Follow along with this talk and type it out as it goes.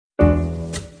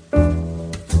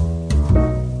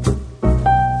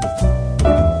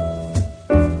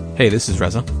Hey, this is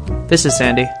Reza. This is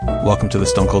Sandy. Welcome to the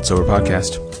Stone Cold Sober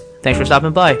Podcast. Thanks for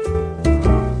stopping by.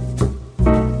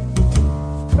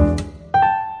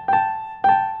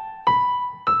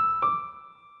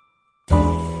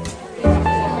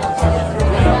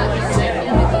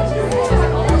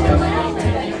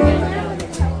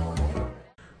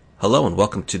 Hello and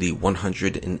welcome to the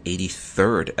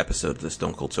 183rd episode of the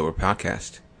Stone Cold Sober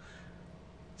Podcast.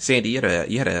 Sandy, you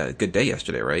had a good day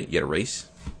yesterday, right? You had a race?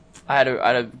 I had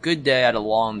a good day. I had a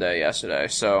long day yesterday.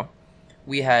 So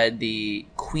we had the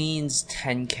Queens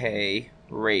 10K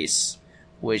race,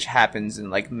 which happens in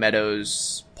like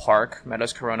Meadows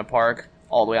Corona Park,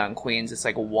 all the way out in Queens. It's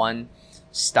like one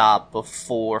stop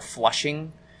before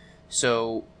Flushing.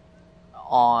 So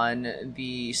on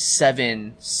the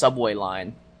 7 subway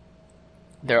line,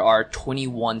 there are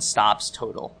 21 stops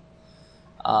total.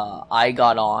 I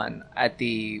got on at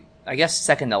the, I guess,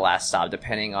 second to last stop,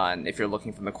 depending on if you're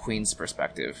looking from the Queens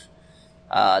perspective.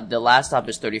 The last stop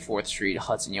is 34th Street,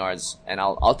 Hudson Yards, and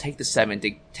I'll take the 7 to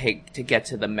get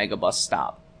to the Megabus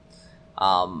stop.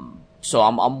 So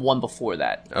I'm one before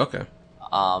that. Okay.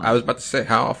 I was about to say,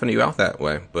 how often are you out that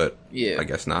way? But yeah. I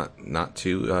guess not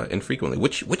too infrequently.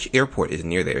 Which airport is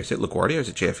near there? Is it LaGuardia or is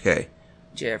it JFK?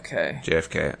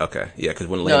 JFK. Okay. Yeah, because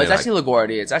when Lane No, it's actually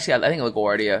LaGuardia. It's actually, I think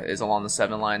LaGuardia is along the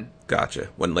 7 line. Gotcha.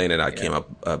 When Lane and I came up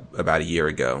about a year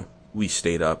ago, we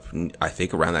stayed up, I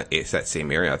think, around that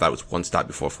same area. I thought it was one stop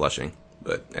before Flushing,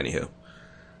 but anywho.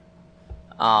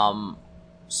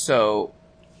 So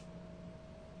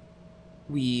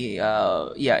we,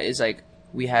 it's like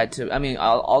we had to. I mean,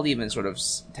 I'll even sort of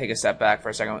take a step back for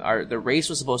a second. The race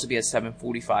was supposed to be at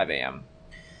 7:45 a.m.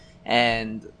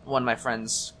 and one of my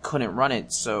friends couldn't run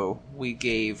it, so we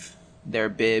gave their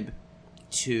bib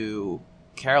to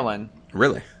Carolyn.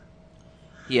 Really?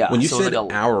 Yeah. When you so said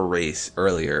like our race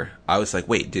earlier, I was like,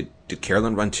 wait, did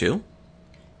Carolyn run too?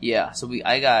 Yeah. So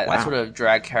I sort of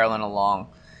dragged Carolyn along.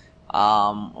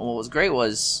 What was great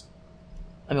was,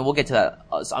 I mean, we'll get to that.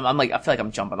 I'm like, I feel like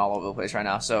I'm jumping all over the place right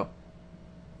now. So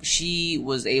she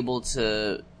was able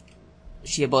to.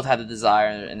 She both had the desire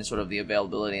and sort of the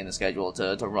availability in the schedule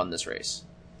to run this race.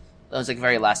 It was like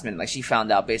very last minute. Like she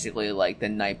found out basically like the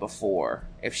night before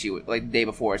if she would, like the day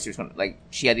before she was going to, like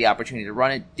she had the opportunity to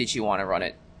run it. Did she want to run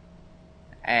it?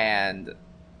 And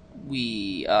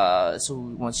we,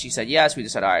 so once she said yes, we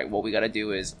decided, all right, what we got to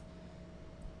do is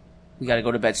we got to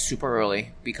go to bed super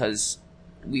early because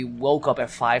we woke up at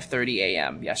 5:30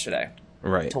 a.m. yesterday.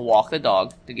 Right. To walk the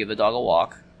dog, to give the dog a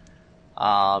walk.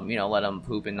 Let him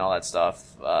poop and all that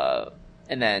stuff,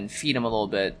 and then feed him a little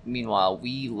bit. Meanwhile,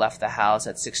 we left the house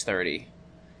at 6:30,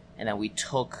 and then we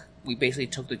basically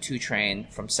took the 2 train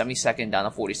from 72nd down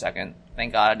to 42nd.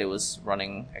 Thank God it was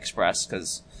running express,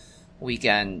 because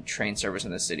weekend train service in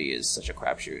the city is such a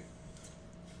crapshoot.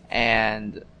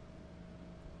 And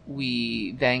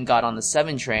we then got on the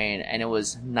 7 train, and it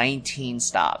was 19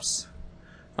 stops.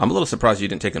 I'm a little surprised you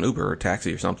didn't take an Uber or a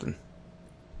taxi or something.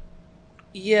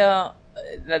 Yeah.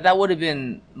 That would have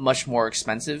been much more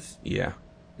expensive. Yeah.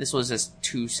 This was just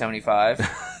 $275.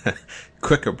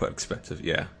 Quicker but expensive.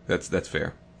 Yeah, that's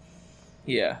fair.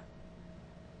 Yeah.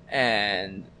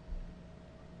 And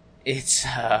it's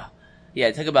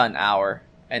it took about an hour,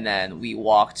 and then we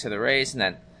walked to the race, and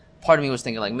then part of me was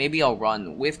thinking like maybe I'll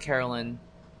run with Carolyn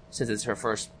since it's her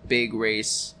first big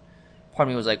race. Part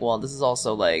of me was like, well, this is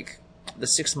also like the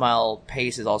 6-mile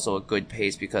pace is also a good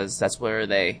pace because that's where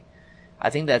I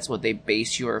think that's what they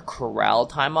base your corral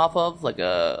time off of, like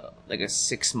a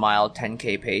 6-mile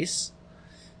 10K pace.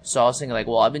 So I was thinking like,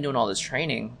 well, I've been doing all this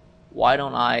training. Why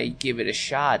don't I give it a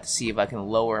shot to see if I can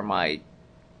lower my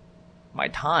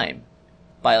time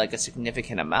by like a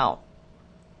significant amount?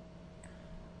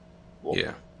 Well,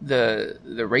 yeah.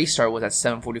 The race start was at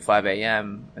 7:45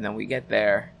 a.m. and then we get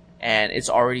there and it's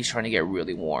already starting to get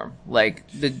really warm. Like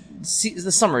the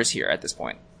summer is here at this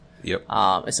point. Yep.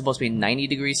 It's supposed to be 90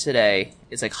 degrees today.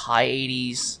 It's like high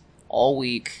 80s all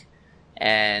week.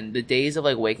 And the days of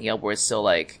like waking up where it's still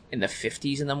like in the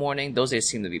 50s in the morning, those days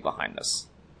seem to be behind us.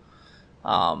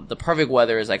 The perfect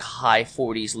weather is like high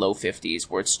 40s, low 50s,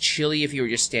 where it's chilly if you were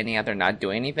just standing out there not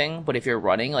doing anything. But if you're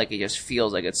running, like it just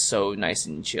feels like it's so nice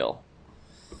and chill.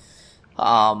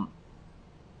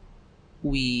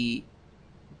 We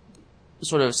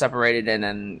sort of separated and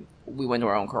then we went to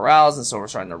our own corrals, and so we're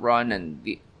starting to run, and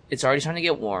it's already starting to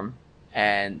get warm,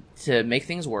 and to make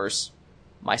things worse,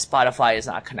 my Spotify is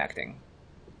not connecting.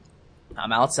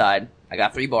 I'm outside, I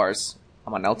got 3 bars,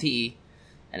 I'm on LTE,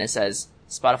 and it says,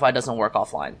 Spotify doesn't work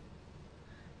offline.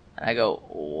 And I go,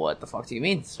 what the fuck do you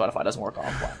mean Spotify doesn't work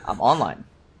offline? I'm online.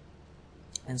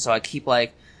 And so I keep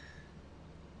like,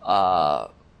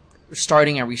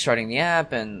 starting and restarting the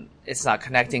app, and it's not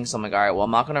connecting. So I'm like, all right, well,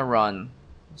 I'm not gonna run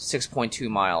 6.2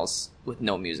 miles with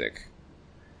no music.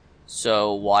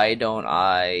 So why don't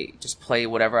I just play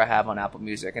whatever I have on Apple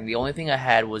Music? And the only thing I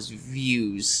had was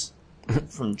Views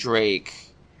from Drake.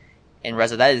 And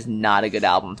Reza, that is not a good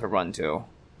album to run to.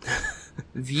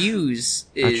 Views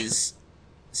is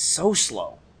so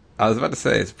slow. I was about to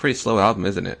say, it's a pretty slow album,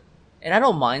 isn't it? And I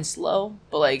don't mind slow,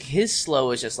 but like his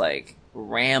slow is just like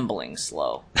rambling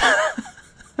slow.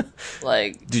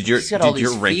 Like Did your he's got all these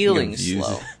ranking of feelings Views?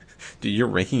 slow. Did your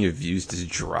ranking of Views just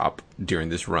drop during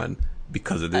this run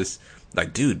because of this?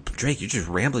 Like, dude, Drake, you're just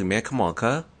rambling, man. Come on,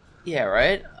 cuh. Yeah,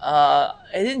 right?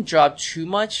 It didn't drop too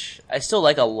much. I still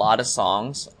like a lot of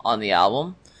songs on the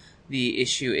album. The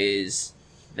issue is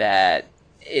that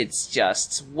it's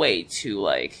just way too,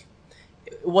 like,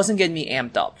 it wasn't getting me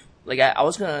amped up. Like, I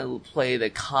was gonna play the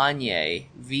Kanye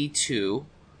V2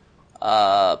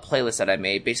 playlist that I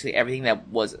made, basically everything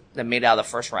that made it out of the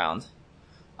first round.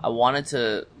 I wanted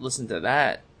to listen to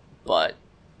that, but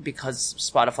because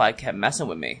Spotify kept messing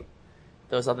with me,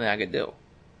 there was nothing I could do.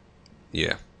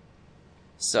 Yeah.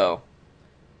 So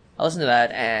I listened to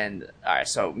that, and alright,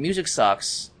 so music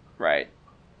sucks, right?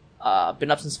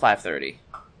 Been up since 5:30,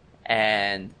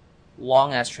 and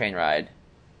long ass train ride,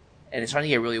 and it's starting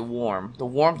to get really warm. The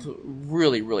warmth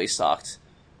really, really sucked,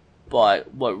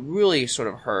 but what really sort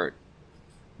of hurt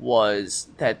was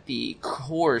that the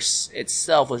course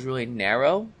itself was really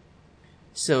narrow.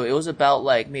 So it was about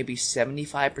like maybe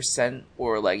 75%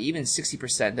 or like even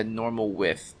 60% the normal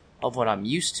width of what I'm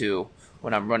used to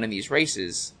when I'm running these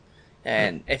races.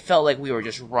 And it felt like we were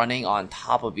just running on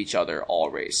top of each other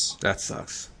all race. That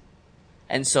sucks.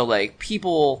 And so like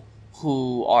people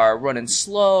who are running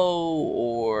slow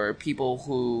or people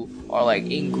who are like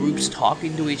in groups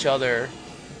talking to each other,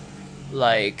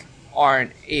 like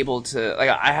aren't able to, like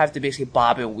I have to basically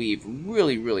bob and weave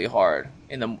really, really hard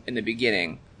in the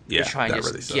beginning. Yeah, to try and that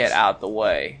just really get sucks. out the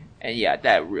way. And yeah,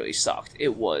 that really sucked.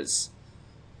 It was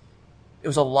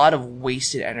a lot of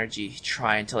wasted energy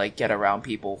trying to like get around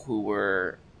people who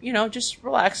were, you know, just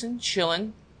relaxing,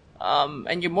 chilling.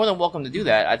 And you're more than welcome to do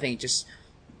that. I think just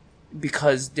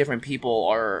because different people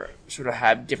are sort of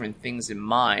have different things in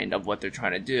mind of what they're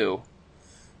trying to do.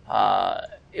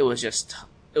 It was just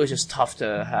tough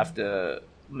to have to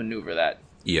maneuver that.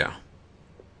 Yeah.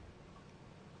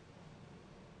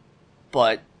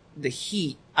 But the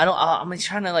heat, I'm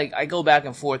trying to like, I go back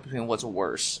and forth between what's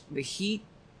worse. The heat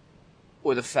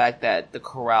or the fact that the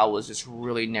corral was just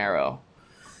really narrow.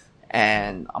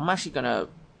 And I'm actually gonna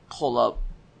pull up,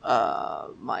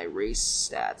 my race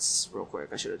stats real quick.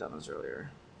 I should have done this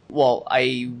earlier. Well,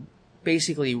 I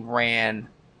basically ran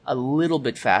a little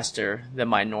bit faster than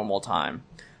my normal time.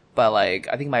 But like,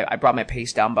 I think I brought my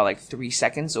pace down by like 3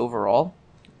 seconds overall.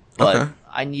 But Okay.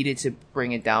 I needed to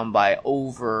bring it down by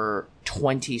over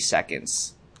 20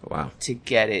 seconds Wow. to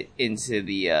get it into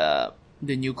the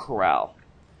new corral.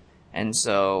 And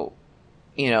so,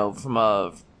 you know, from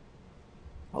a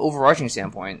overarching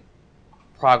standpoint,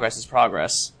 progress is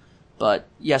progress. But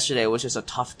yesterday was just a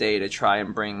tough day to try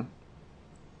and bring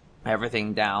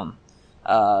everything down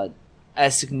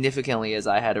as significantly as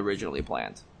I had originally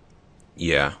planned.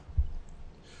 Yeah.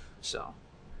 So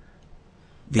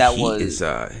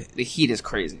The heat is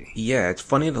crazy. Yeah, it's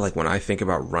funny that like when I think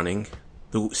about running,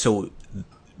 so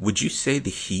would you say the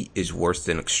heat is worse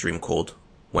than extreme cold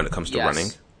when it comes to Yes.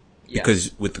 running? Yes.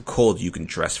 Because with the cold you can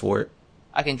dress for it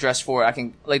I can dress for it. I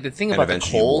can, like, the thing and about the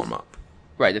eventually cold, you warm up.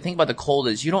 right? The thing about the cold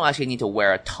is you don't actually need to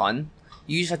wear a ton.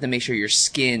 You just have to make sure your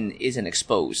skin isn't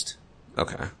exposed.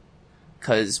 Okay.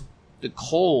 Because the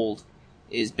cold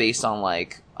is based on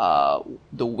like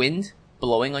the wind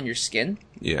blowing on your skin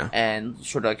Yeah. and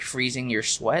sort of like freezing your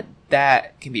sweat.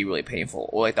 That can be really painful.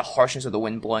 Or like the harshness of the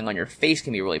wind blowing on your face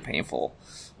can be really painful.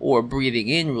 Or breathing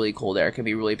in really cold air can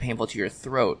be really painful to your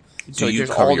throat. Do you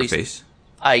cover your face?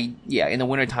 Yeah, in the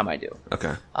wintertime I do.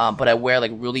 Okay. But I wear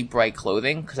like really bright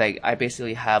clothing because I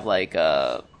basically have like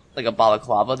a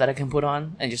balaclava that I can put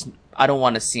on, and just I don't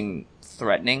want to seem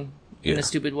threatening in Yeah. a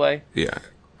stupid way Yeah.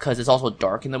 because it's also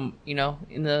dark in the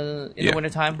in the Yeah.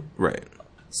 wintertime. Right.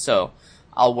 So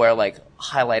I'll wear like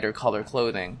highlighter color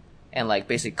clothing and like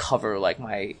basically cover like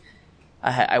my.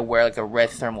 I wear like a red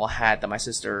thermal hat that my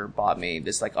sister bought me.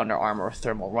 This like Under Armour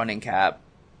thermal running cap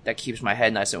that keeps my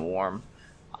head nice and warm.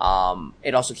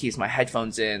 It also keeps my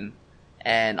headphones in,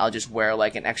 and I'll just wear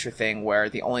like an extra thing where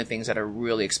the only things that are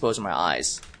really exposed are my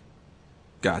eyes.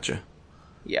 Gotcha.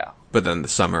 Yeah. But then the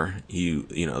summer, you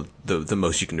know, the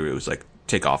most you can do is like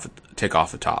take off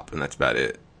the top, and that's about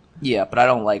it. Yeah, but I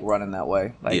don't like running that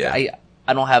way. Like Yeah.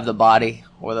 I don't have the body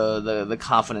or the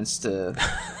confidence to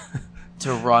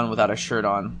to run without a shirt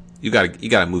on. You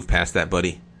gotta move past that,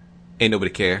 buddy. Ain't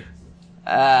nobody care.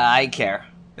 I care.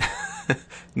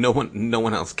 No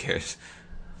one else cares.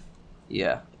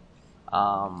 Yeah.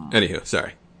 Anywho,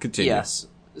 sorry. Continue. Yes.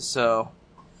 So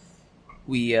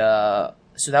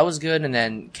so that was good, and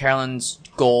then Carolyn's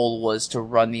goal was to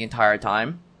run the entire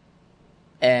time.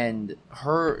 And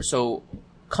so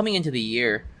coming into the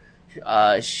year,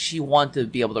 she wanted to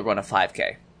be able to run a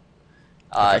 5K.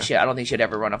 Okay. I don't think she had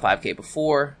ever run a 5K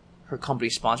before. Her company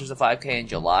sponsors a 5K in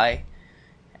July,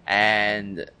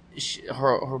 and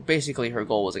her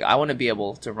goal was like, I want to be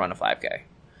able to run a 5K.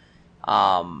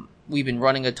 We've been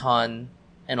running a ton,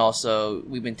 and also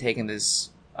we've been taking these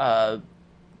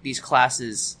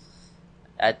classes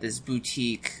at this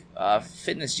boutique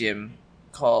fitness gym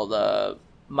called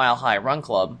Mile High Run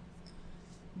Club.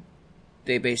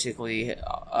 They basically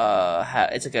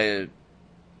it's like a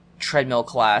treadmill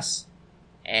class,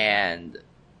 and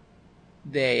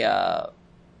they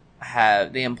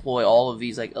employ all of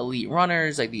these like elite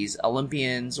runners, like these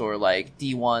Olympians or like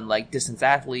D1 like distance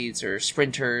athletes or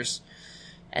sprinters,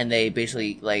 and they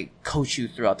basically like coach you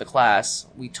throughout the class.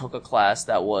 We took a class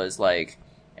that was like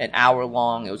an hour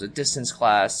long. It was a distance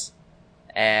class,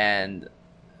 and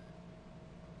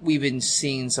we've been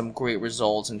seeing some great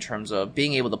results in terms of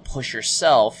being able to push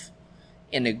yourself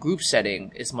in a group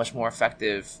setting is much more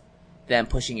effective than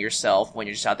pushing yourself when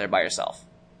you're just out there by yourself.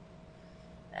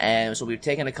 And so we've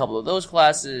taken a couple of those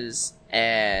classes,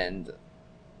 and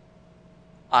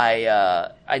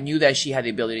I knew that she had the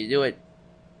ability to do it.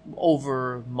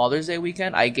 Over Mother's Day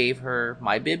weekend, I gave her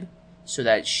my bib so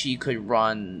that she could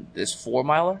run this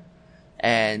 4-miler.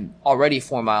 And already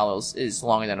 4 miles is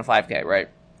longer than a 5K, right?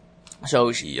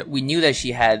 So we knew that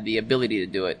she had the ability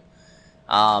to do it.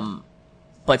 But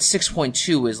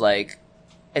 6.2 is like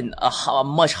a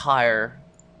much higher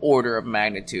order of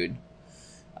magnitude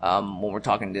when we're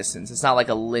talking distance. It's not like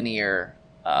a linear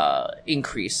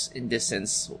increase in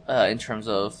distance in terms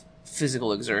of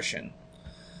physical exertion.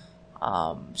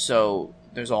 So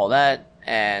there's all that,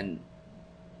 and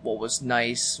what was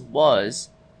nice was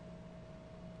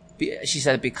she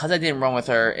said because I didn't run with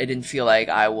her, it didn't feel like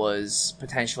I was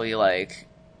potentially like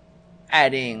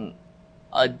adding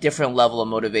a different level of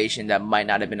motivation that might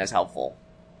not have been as helpful.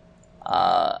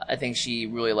 I think she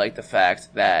really liked the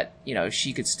fact that, you know,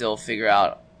 she could still figure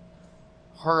out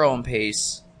her own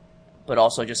pace, but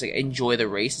also just like enjoy the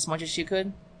race as much as she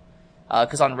could.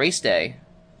 Because on race day,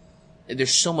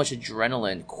 there's so much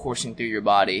adrenaline coursing through your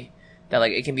body that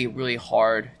like it can be really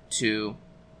hard to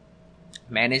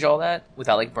manage all that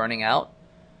without like burning out.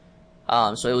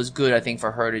 So it was good, I think,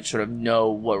 for her to sort of know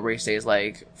what race day is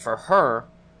like for her,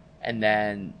 and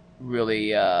then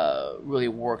really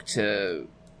work to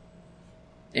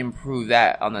improve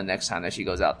that on the next time that she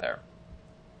goes out there.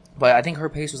 But I think her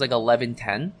pace was like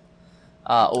 11:10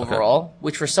 overall,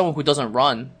 which for someone who doesn't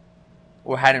run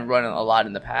or hadn't run a lot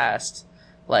in the past,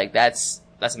 like that's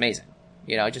amazing.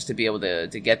 You know, just to be able to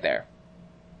get there.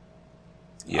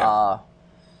 Yeah.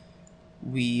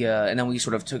 And then we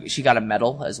sort of she got a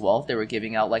medal as well. They were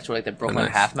giving out like sort of like the Brooklyn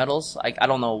nice. half medals. I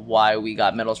don't know why we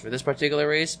got medals for this particular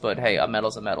race, but hey, a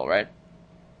medal's a medal, right?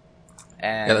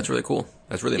 And Yeah, that's really cool.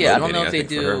 That's really yeah, motivating, I don't know if they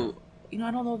think, for her. do. You know,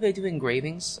 I don't know if they do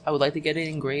engravings. I would like to get it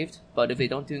engraved, but if they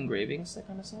don't do engravings, that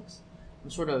kind of sucks.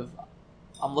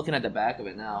 I'm looking at the back of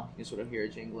it now. You can sort of hear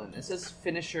it jingling. It says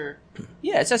finisher.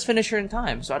 Yeah, it says finisher in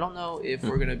time. So I don't know if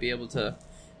we're gonna be able to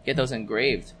get those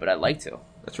engraved, but I'd like to.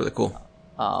 That's really cool.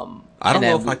 I don't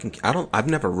know if I can. I've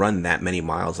never run that many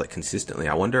miles like consistently.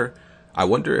 I wonder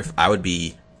if I would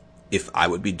be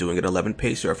doing an 11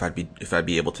 pace, or if I'd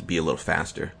be able to be a little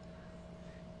faster.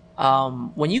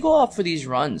 When you go out for these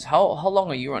runs, how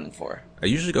long are you running for? I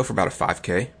usually go for about a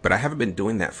 5K, but I haven't been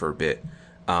doing that for a bit.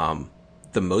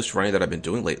 The most running that I've been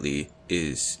doing lately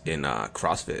is in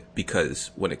CrossFit, because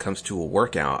when it comes to a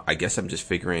workout, I guess I'm just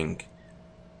figuring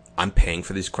I'm paying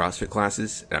for these CrossFit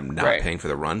classes and I'm not paying for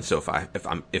the run. So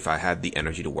if I have the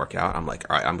energy to work out, I'm like,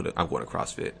 all right, I'm going to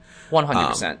CrossFit.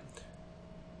 100%.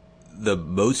 The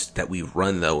most that we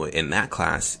run though in that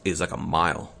class is like a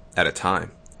mile at a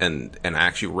time. And I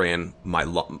actually ran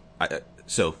I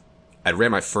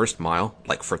ran my first mile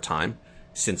like for time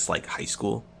since like high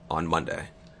school on Monday.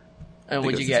 And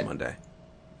what'd you get? Monday.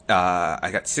 I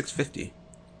got 6:50,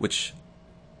 which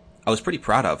I was pretty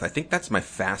proud of. I think that's my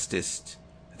fastest.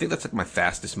 I think that's like my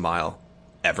fastest mile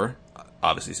ever.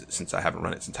 Obviously, since I haven't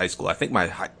run it since high school. I think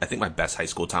my best high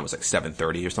school time was like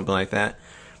 7:30 or something like that.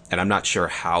 And I'm not sure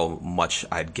how much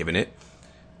I'd given it.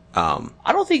 I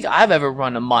don't think I've ever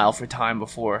run a mile for time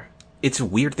before. it's a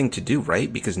weird thing to do,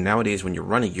 right? Because nowadays when you're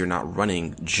running, you're not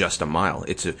running just a mile.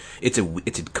 It's a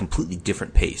completely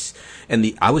different pace.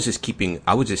 And I was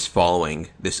just following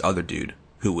this other dude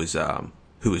who was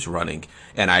running,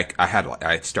 and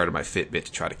I started my Fitbit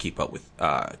to try to keep up with,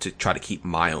 to try to keep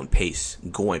my own pace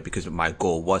going, because my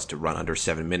goal was to run under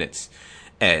 7 minutes.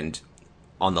 And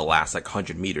on the last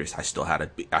 100 meters, I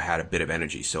had a bit of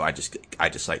energy. So I just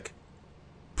like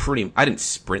I didn't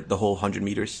sprint the whole 100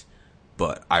 meters.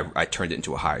 But I turned it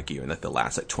into a higher gear, and the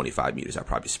last 25 meters I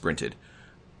probably sprinted.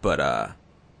 But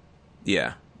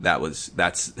yeah, that's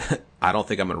I don't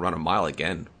think I'm gonna run a mile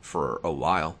again for a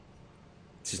while.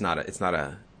 It's just it's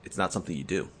not something you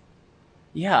do.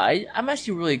 Yeah, I'm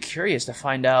actually really curious to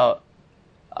find out.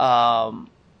 I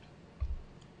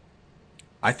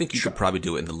think you could probably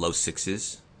do it in the low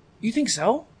 6s. You think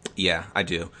so? Yeah, I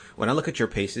do. When I look at your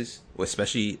paces,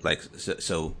 especially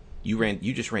so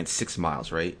you just ran 6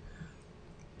 miles, right?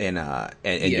 And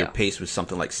your pace was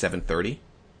something like 7:30.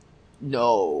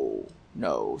 No,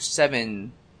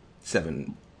 7.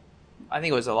 I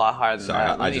think it was a lot higher than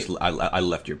that. I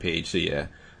left your page, so yeah,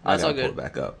 I gotta pull it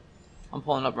back up. I'm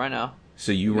pulling it up right now.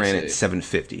 So you ran at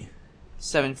 7:50.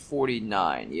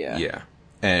 7:49. Yeah. Yeah,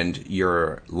 and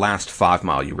your last 5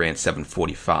 mile you ran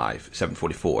 7:45,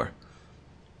 7:44.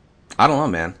 I don't know,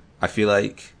 man. I feel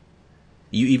like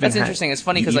you even. That's interesting. It's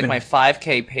funny because my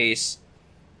 5K pace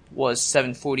was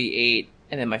 7:48,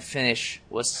 and then my finish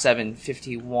was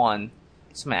 7:51.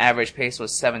 So my average pace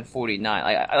was 7:49.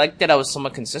 I like that I was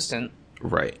somewhat consistent.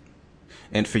 Right.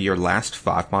 And for your last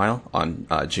 5 mile on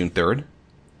June 3rd,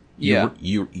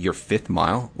 your 5th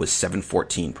mile was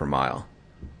 7:14 per mile.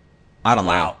 I don't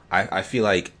know. I feel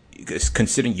like,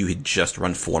 considering you had just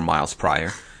run 4 miles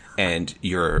prior, and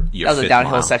your that was a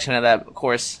downhill section of that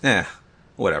course.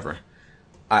 Whatever.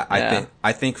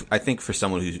 I think for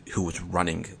someone who was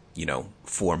running,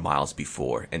 4 miles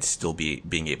before and still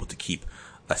being able to keep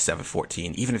a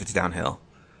 7:14, even if it's downhill,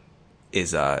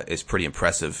 is pretty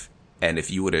impressive. And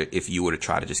if you were to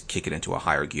try to just kick it into a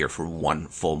higher gear for 1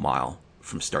 full mile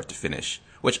from start to finish,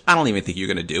 which I don't even think you're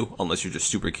gonna do unless you're just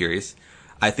super curious,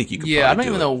 I think you could. Yeah, I don't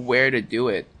even know where to do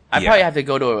it. I probably have to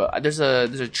go to there's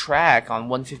a track on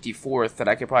 154th that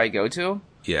I could probably go to.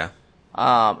 Yeah.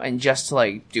 And just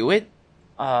to do it.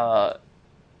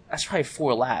 That's probably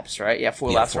 4 laps, right? Yeah,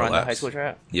 4 laps around the high school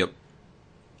track. Yep.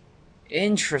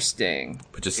 Interesting.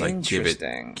 But just give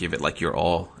it your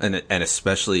all, and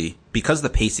especially because the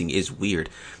pacing is weird.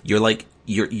 You're running,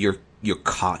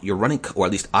 or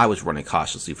at least I was running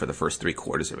cautiously for the first 3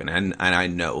 quarters of it, and I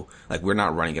know we're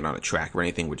not running it on a track or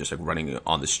anything. We're just running it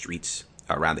on the streets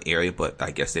around the area. But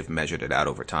I guess they've measured it out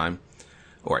over time,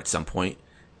 or at some point,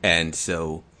 and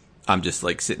so I'm just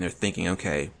sitting there thinking,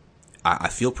 okay, I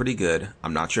feel pretty good.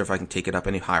 I'm not sure if I can take it up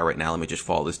any higher right now. Let me just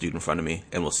follow this dude in front of me,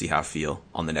 and we'll see how I feel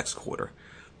on the next quarter.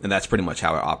 And that's pretty much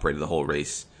how I operated the whole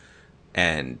race.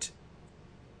 And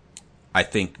I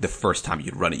think the first time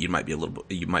you'd run it, you might be a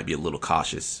little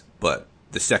cautious. But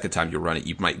the second time you run it,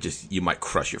 you might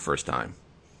crush your first time.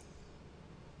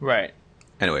 Right.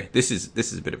 Anyway, this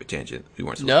is a bit of a tangent. We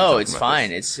weren't. No, it's fine.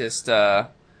 This. It's just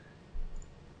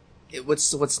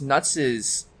what's nuts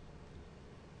is.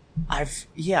 I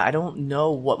don't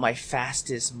know what my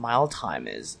fastest mile time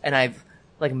is. And I've,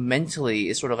 mentally,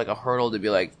 it's sort of a hurdle to be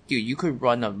dude, you could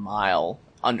run a mile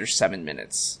under 7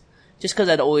 minutes. Just because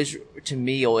that always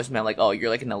meant oh,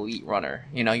 you're an elite runner.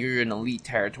 You're in elite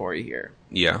territory here.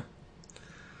 Yeah.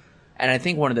 And I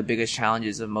think one of the biggest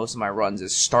challenges of most of my runs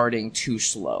is starting too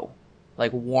slow.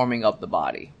 Warming up the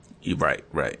body. Right.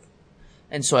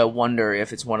 And so I wonder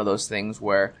if it's one of those things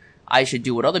where I should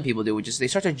do what other people do, which is they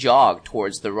start to jog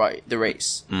towards the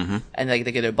race. Mm-hmm. And they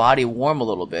get their body warm a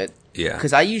little bit. Yeah.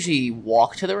 Because I usually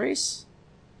walk to the race,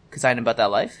 because I know about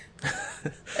that life.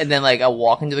 And then I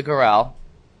walk into the corral,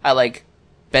 I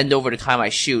bend over to tie my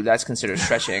shoe, that's considered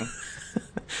stretching.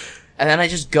 And then I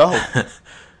just go.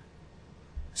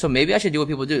 So maybe I should do what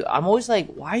people do. I'm always why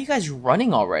are you guys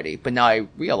running already? But now I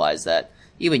realize that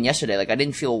even yesterday,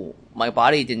 my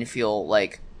body didn't feel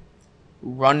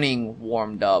running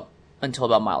warmed up until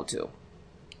about mile 2.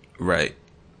 Right.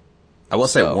 I will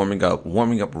say warming up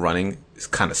running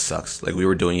kind of sucks. We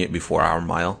were doing it before our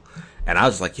mile, and I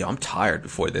was yo, I'm tired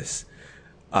before this.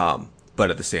 But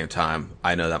at the same time,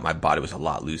 I know that my body was a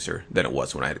lot looser than it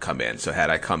was when I had come in. So had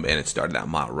I come in and started that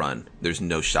mile run, there's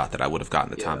no shot that I would have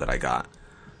gotten the time that I got.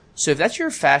 So if that's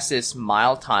your fastest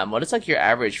mile time, what is your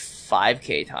average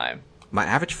 5K time? My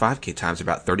average 5K time is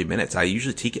about 30 minutes. I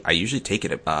usually take it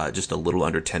just a little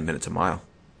under 10 minutes a mile.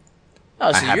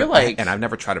 Oh, so you're and I've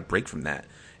never tried to break from that.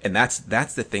 And that's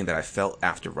the thing that I felt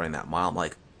after running that mile.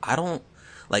 I'm I don't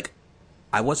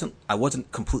I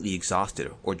wasn't completely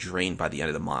exhausted or drained by the end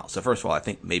of the mile. So first of all, I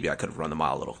think maybe I could have run the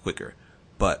mile a little quicker.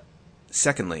 But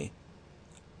secondly,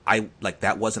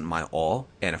 that wasn't my all.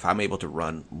 And if I'm able to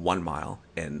run 1 mile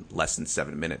in less than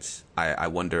 7 minutes, I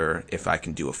wonder if I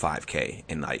can do a 5K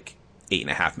in like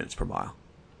 8.5 minutes per mile.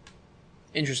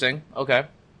 Interesting. Okay.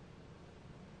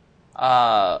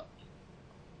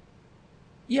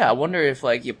 Yeah, I wonder if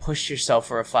like you push yourself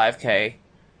for a 5K.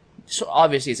 So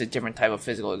obviously it's a different type of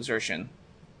physical exertion.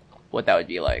 What that would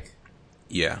be like.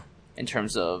 Yeah. In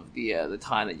terms of the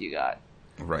time that you got.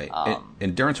 Right.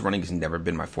 Endurance running has never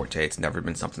been my forte. It's never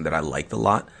been something that I liked a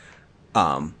lot.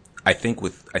 I think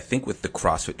with the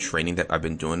CrossFit training that I've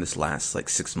been doing this last like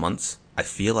 6 months, I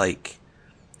feel like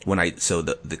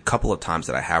the couple of times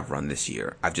that I have run this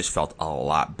year, I've just felt a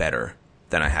lot better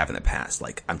than I have in the past.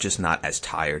 Like I'm just not as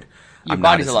tired. Your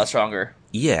body's a lot stronger.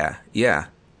 Yeah. Yeah.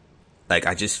 Like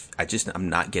I'm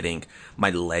not getting,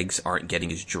 my legs aren't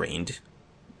getting as drained.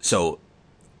 So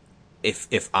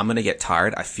if I'm going to get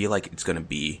tired, I feel like it's going to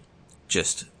be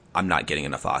just, I'm not getting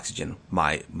enough oxygen.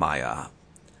 My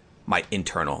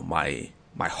internal, my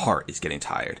heart is getting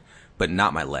tired, but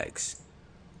not my legs.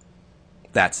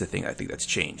 That's the thing I think that's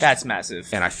changed. That's massive.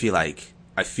 And I feel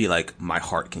like my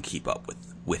heart can keep up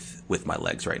with my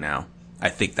legs right now. I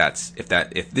think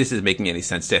if this is making any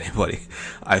sense to anybody,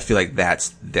 I feel like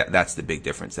that's the big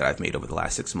difference that I've made over the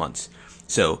last 6 months.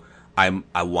 So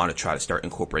I want to try to start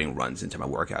incorporating runs into my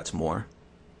workouts more.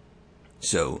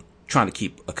 So trying to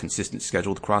keep a consistent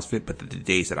schedule with CrossFit, but the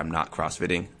days that I'm not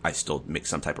CrossFitting, I still make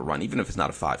some type of run, even if it's not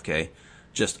a 5K,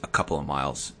 just a couple of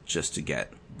miles, just to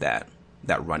get that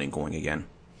running going again.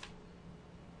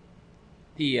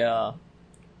 The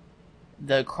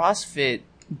CrossFit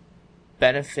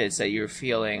benefits that you're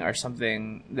feeling are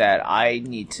something that I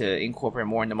need to incorporate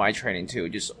more into my training too.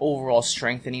 Just overall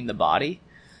strengthening the body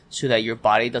so that your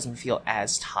body doesn't feel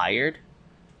as tired.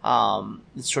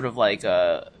 It's sort of like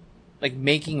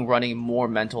making running more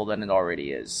mental than it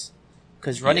already is.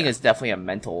 Because running is definitely a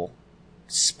mental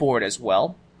sport as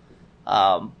well.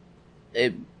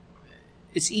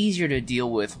 It's easier to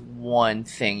deal with one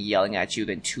thing yelling at you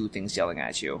than two things yelling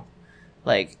at you.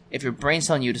 Like, if your brain's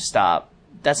telling you to stop,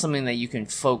 that's something that you can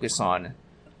focus on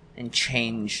and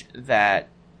change that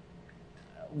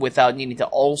without needing to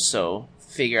also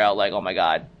figure out, like, oh my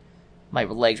god, my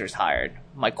legs are tired,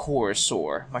 my core is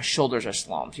sore, my shoulders are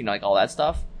slumped, like all that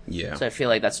stuff. Yeah. So I feel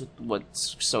like that's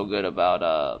what's so good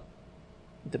about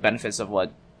the benefits of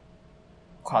what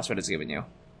CrossFit has given you.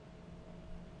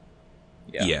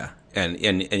 Yeah. And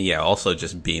yeah, also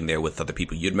just being there with other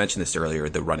people. You'd mentioned this earlier,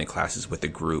 the running classes with the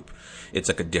group. It's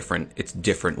like it's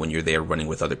different when you're there running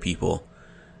with other people.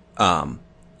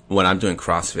 When I'm doing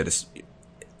CrossFit,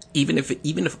 even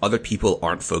if other people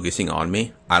aren't focusing on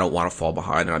me, I don't want to fall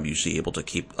behind, and I'm usually able to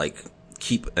keep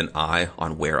an eye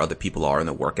on where other people are in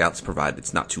the workouts, provided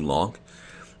it's not too long.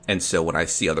 And so when I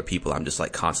see other people, I'm just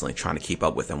like constantly trying to keep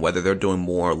up with them, whether they're doing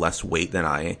more or less weight than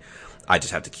I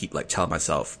just have to keep telling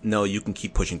myself, no, you can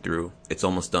keep pushing through. It's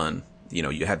almost done.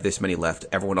 You have this many left.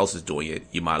 Everyone else is doing it.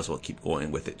 You might as well keep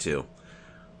going with it too.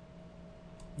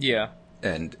 Yeah.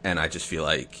 And I just feel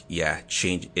like,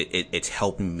 it's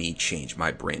helping me change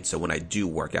my brain. So when I do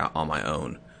work out on my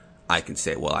own, I can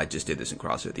say, well, I just did this in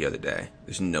CrossFit the other day.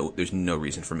 There's no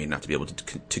reason for me not to be able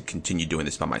to continue doing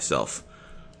this by myself.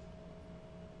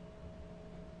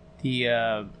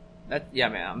 Man,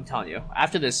 I'm telling you,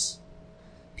 after this,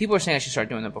 people are saying I should start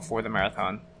doing it before the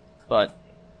marathon, but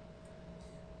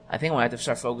I think I have to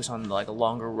start focus on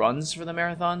longer runs for the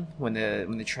marathon when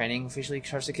the training officially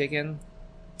starts to kick in.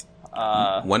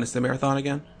 When is the marathon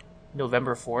again?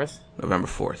 November 4th. November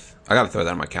 4th. I gotta throw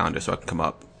that on my calendar so I can come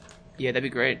up. Yeah, that'd be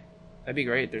great.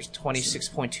 There's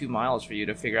 26.2 miles for you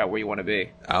to figure out where you want to be.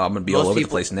 Oh, I'm gonna be all over the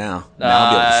place now. Now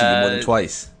I'll be able to see you more than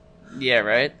twice. Yeah,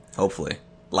 right. Hopefully.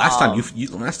 Last time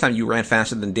you ran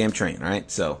faster than damn train,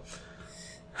 right? So.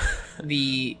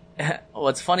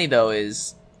 What's funny though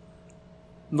is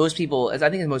most people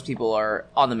are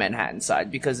on the Manhattan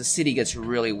side because the city gets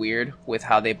really weird with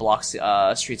how they block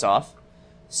streets off.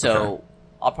 So okay.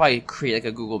 I'll probably create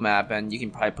a Google map and you can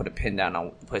probably put a pin down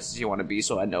on the places you want to be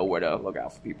so I know where to look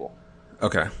out for people.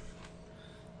 Okay.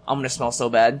 I'm gonna smell so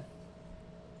bad.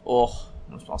 Oh,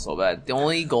 I'm gonna smell so bad. The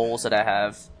only goals that I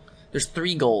have, there's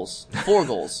 4 goals.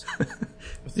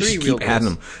 3 real goals. Adding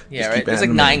them. Yeah, right. There's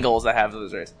 9 goals I have for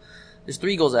this race. There's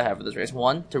 3 goals I have for this race.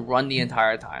 1, to run the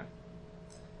entire time.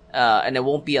 And it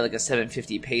won't be at a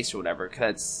 750 pace or whatever,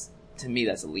 because to me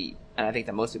that's elite. And I think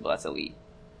that most people that's elite.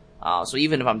 So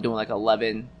even if I'm doing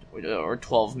 11 or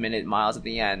 12 minute miles at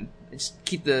the end, just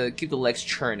keep the legs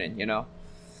churning,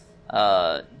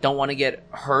 Don't want to get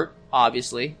hurt,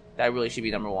 obviously. That really should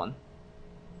be number one.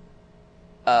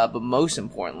 But most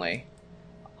importantly,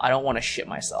 I don't want to shit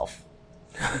myself.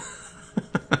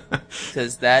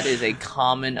 Because that is a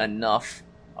common enough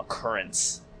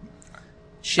occurrence.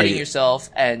 Shitting yourself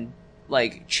and,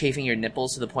 like, chafing your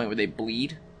nipples to the point where they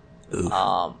bleed.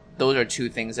 Those are two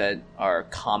things that are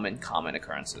common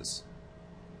occurrences.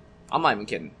 I'm not even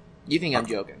kidding. You think I'm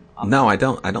joking? No, I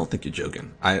don't. I don't think you're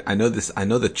joking. I know this. I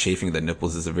know that chafing the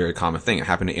nipples is a very common thing. It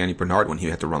happened to Andy Bernard when he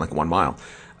had to run like 1 mile.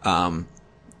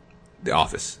 The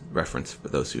Office reference for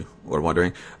those who were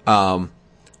wondering. How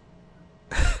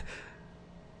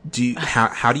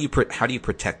do you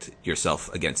protect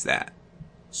yourself against that?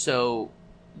 So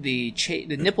the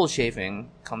nipple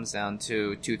chafing comes down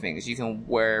to two things. You can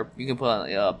put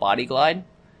on a Body Glide.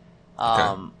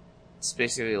 It's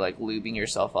basically like lubing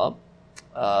yourself up.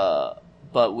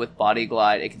 But with Body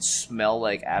Glide, it can smell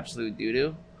like absolute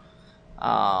doo-doo.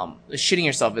 Shitting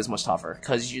yourself is much tougher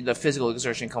because the physical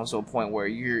exertion comes to a point where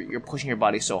you're pushing your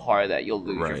body so hard that you'll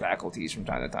lose your faculties from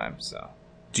time to time. So,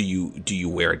 do you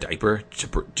wear a diaper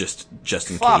just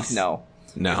in Fuck case? No.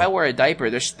 No. If I wear a diaper,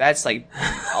 that's like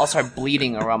I'll start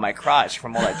bleeding around my crotch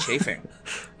from all that chafing.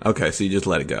 Okay, so you just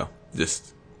let it go.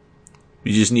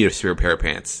 You just need a spare pair of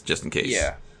pants just in case.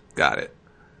 Yeah. Got it.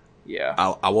 Yeah.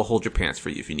 I will hold your pants for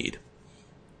you if you need.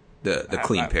 The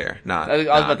clean pair, not. I was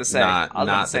about to say,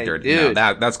 not the dirty. dude.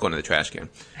 No, that's going to the trash can.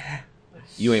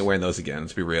 You ain't wearing those again.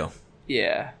 Let's be real.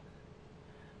 Yeah.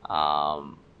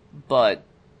 But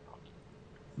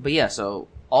yeah. So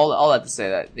all that to say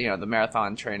that the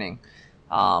marathon training,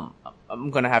 I'm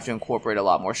gonna have to incorporate a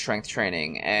lot more strength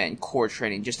training and core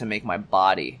training just to make my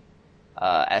body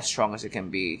as strong as it can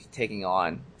be taking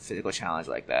on a physical challenge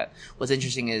like that. What's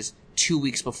interesting is 2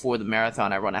 weeks before the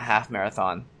marathon, I run a half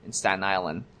marathon in Staten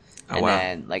Island. And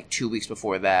then, like, 2 weeks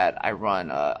before that, I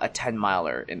run a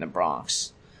 10-miler in the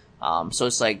Bronx. So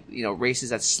it's like, races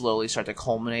that slowly start to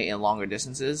culminate in longer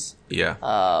distances. Yeah.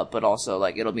 But also,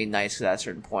 like, it'll be nice because at a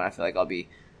certain point, I feel like I'll be,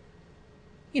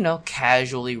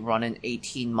 casually running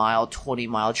 18-mile,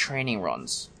 20-mile training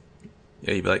runs.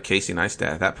 Yeah, you'd be like Casey Neistat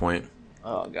at that point.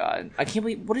 Oh, God. I can't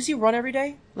believe... What does he run every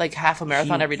day? Like half a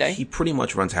marathon every day? He pretty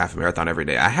much runs half a marathon every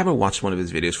day. I haven't watched one of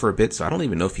his videos for a bit, so I don't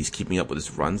even know if he's keeping up with his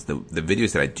runs. The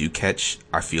videos that I do catch,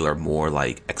 I feel, are more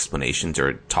like explanations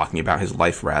or talking about his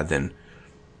life rather than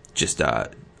just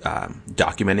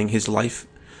documenting his life.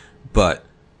 But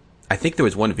I think there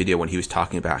was one video when he was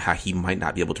talking about how he might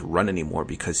not be able to run anymore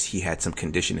because he had some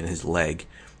condition in his leg.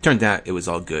 Turned out it was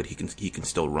all good. He can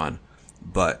still run.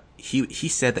 But he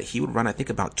said that he would run, I think,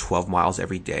 about 12 miles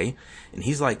every day. And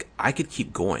he's like, I could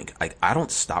keep going. Like, I don't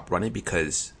stop running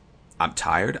because I'm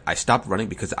tired. I stopped running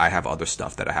because I have other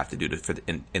stuff that I have to do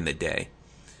in the day.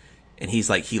 And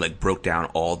he's like, he broke down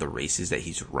all the races that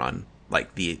he's run.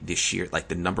 Like the sheer, like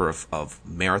the number of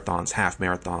marathons, half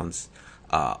marathons,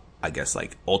 I guess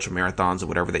like ultra marathons or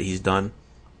whatever that he's done.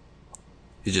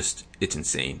 It's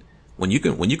insane. When you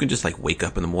can just like wake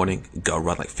up in the morning, go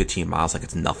run like 15 miles like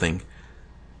it's nothing.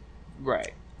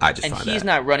 Right. I just and find he's that.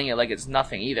 not running it like it's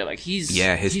nothing either. Like he's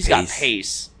pace. got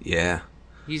pace. Yeah.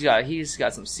 He's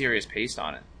got some serious pace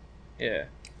on it. Yeah.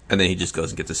 And then he just goes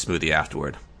and gets a smoothie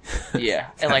afterward. Yeah.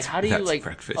 And like, how do you like?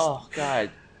 Breakfast. Oh God,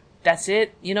 that's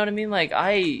it. You know what I mean? Like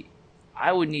I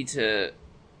would need to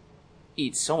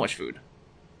eat so much food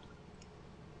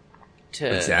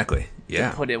to exactly.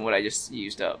 Yeah. to put in what I just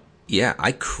used up. Yeah,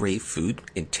 I crave food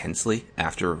intensely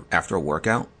after a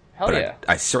workout. Hell but yeah.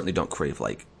 I certainly don't crave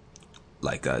like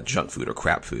junk food or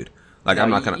crap food. Like No, I'm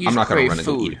not you gonna just run crave and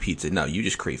go food. eat a pizza. No, you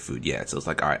just crave food. Yeah, so it's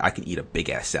like, all right, I can eat a big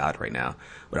ass salad right now,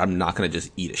 but I'm not gonna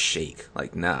just eat a shake.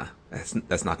 Like, nah,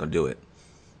 that's not gonna do it.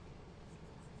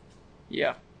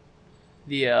 Yeah.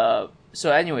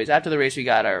 So anyways, after the race, we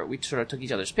sort of took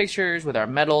each other's pictures with our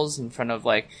medals in front of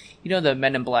like, the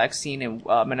Men in Black scene in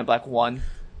Men in Black 1,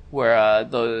 where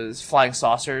those flying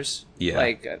saucers. Yeah.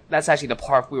 Like that's actually the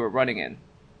park we were running in.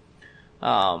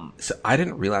 So I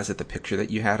didn't realize that the picture that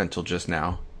you had until just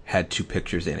now had 2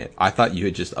 pictures in it. I thought you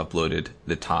had just uploaded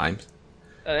the times.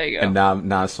 Oh, there you go. And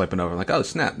now I'm swiping over. I'm like, oh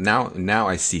snap! Now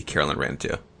I see Carolyn ran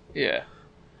too. Yeah.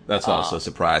 That's why I was so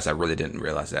surprised. I really didn't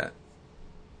realize that.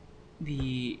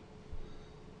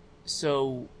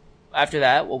 So after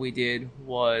that, what we did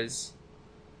was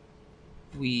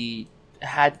we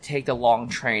had to take the long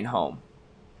train home.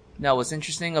 Now, what's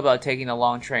interesting about taking the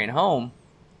long train home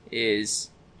is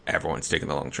Everyone's taking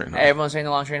the long train home. everyone's taking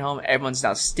the long train home. Everyone's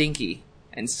now stinky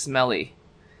and smelly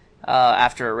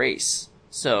after a race.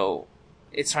 So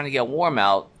it's starting to get warm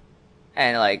out,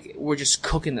 and like we're just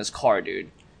cooking this car, dude.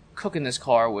 Cooking this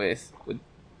car with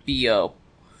BO,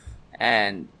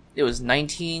 and it was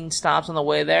 19 stops on the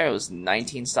way there. It was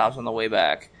 19 stops on the way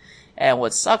back. And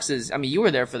what sucks is, I mean, you were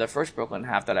there for the first Brooklyn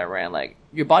half that I ran. Like,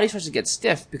 your body starts to get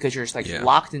stiff because you're just like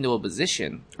locked into a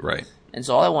position. Right. And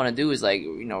so all I want to do is like,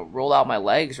 you know, roll out my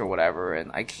legs or whatever,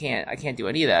 and I can't do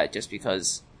any of that just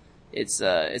because it's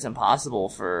impossible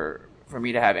for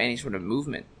me to have any sort of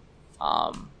movement.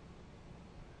 But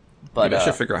maybe I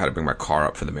should figure out how to bring my car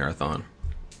up for the marathon,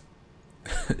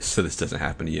 so this doesn't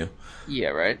happen to you. Yeah,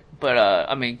 right. But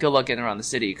I mean, good luck getting around the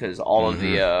city because all of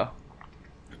the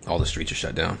all the streets are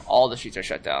shut down. All the streets are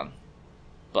shut down.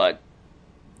 But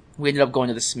we ended up going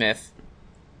to the Smith.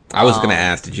 I was going to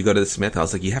ask, did you go to the Smith? I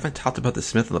was like, you haven't talked about the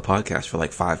Smith on the podcast for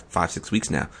like 6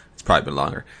 weeks now. It's probably been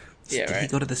longer. So yeah, did right. he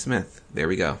go to the Smith? There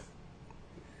we go.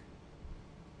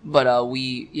 But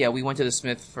we went to the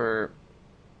Smith for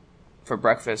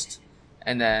breakfast,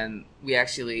 and then we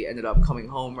actually ended up coming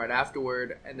home right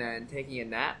afterward and then taking a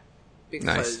nap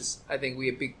because I think we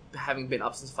had having been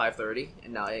up since 5:30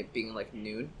 and now it being like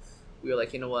noon, we were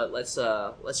like, you know what, let's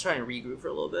try and regroup for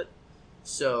a little bit.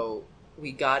 So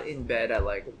we got in bed at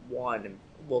like 1 and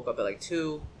woke up at like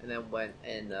 2 and then went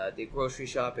and did grocery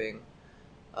shopping,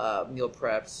 meal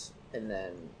preps, and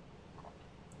then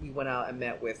we went out and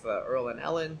met with Earl and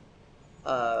Ellen,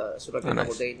 sort of like a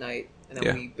double date night. And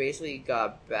then we basically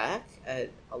got back at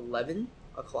 11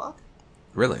 o'clock.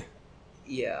 Really?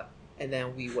 Yeah. And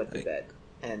then we went to bed.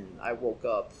 And I woke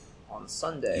up on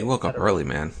Sunday. You woke up early,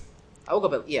 man. I woke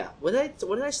up at, when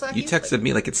did I slack you? You texted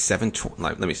me like it's 7:20.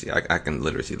 Like, let me see. I can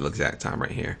literally see the exact time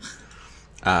right here.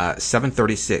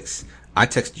 7:36. I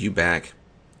texted you back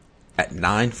at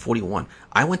 9:41.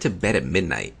 I went to bed at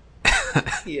midnight.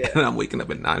 Yeah. And I'm waking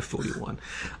up at 9:41.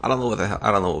 I don't know what the hell.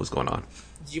 I don't know what was going on.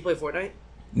 Did you play Fortnite?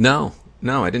 No,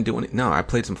 I didn't do any. No, I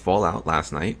played some Fallout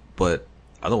last night, but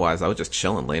otherwise I was just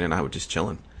chilling. Lane and I were just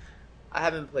chilling. I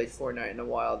haven't played Fortnite in a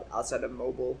while outside of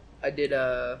mobile. I did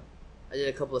a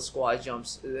couple of squad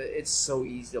jumps. It's so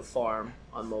easy to farm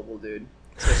on mobile, dude.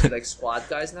 Especially like squad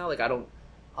guys now. Like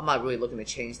I'm not really looking to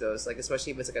change those. Like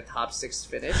especially if it's like a top 6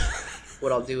 finish.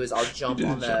 What I'll do is I'll jump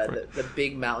on the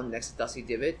big mountain next to Dusty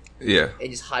Divot. Yeah. And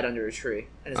just hide under a tree.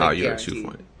 And it's like you're too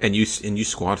funny. And you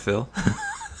squad Phil.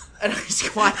 And I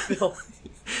squad Phil.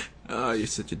 Oh, you're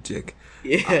such a dick.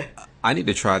 Yeah. I need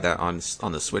to try that on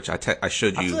the Switch. I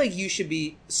showed you. I feel like you should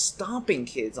be stomping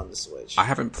kids on the Switch. I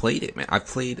haven't played it, man. I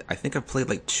think I've played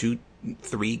like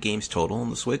 2-3 games total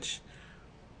on the Switch.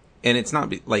 And it's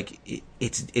not like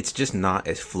it's just not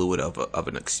as fluid of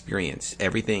an experience.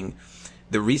 Everything.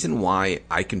 The reason why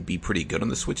I can be pretty good on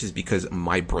the Switch is because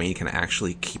my brain can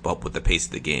actually keep up with the pace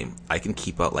of the game. I can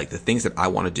keep up like the things that I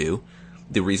want to do.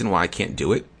 The reason why I can't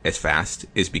do it as fast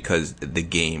is because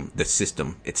the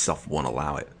system itself won't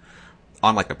allow it.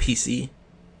 On like a PC,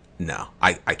 no,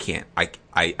 I can't. I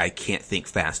can't think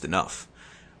fast enough.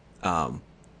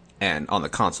 And on the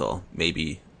console,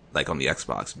 maybe like on the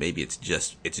Xbox, maybe it's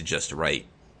just right.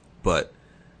 But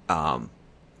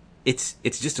it's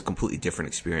just a completely different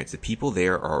experience. The people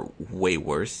there are way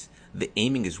worse. The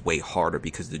aiming is way harder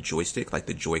because the joystick, like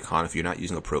the Joy-Con, if you're not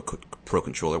using a pro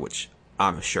controller, which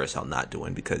I'm sure as hell not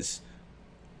doing because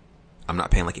I'm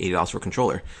not paying like $80 for a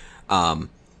controller.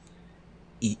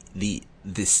 The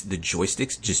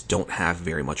joysticks just don't have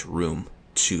very much room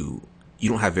to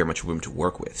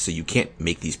work with. So you can't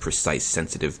make these precise,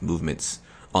 sensitive movements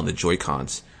on the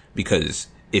Joy-Cons because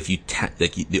if you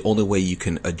the only way you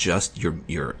can adjust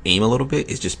your aim a little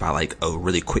bit is just by like a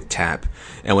really quick tap.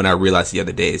 And when I realized the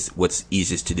other day is what's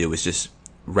easiest to do is just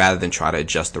rather than try to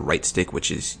adjust the right stick,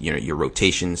 which is, your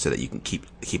rotation so that you can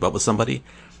keep up with somebody,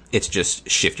 it's just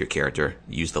shift your character,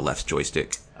 use the left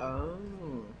joystick. Oh.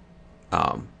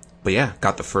 But yeah,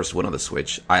 got the first win on the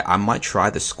Switch. I might try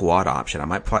the squad option.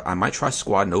 I might try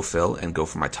squad no fill and go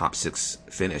for my top 6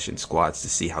 finish in squads to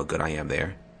see how good I am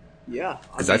there. Yeah.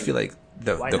 Because I feel like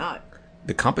why not?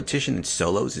 The competition in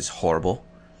solos is horrible.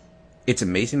 It's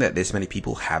amazing that this many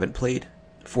people haven't played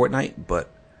Fortnite,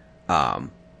 but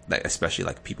like especially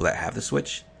like people that have the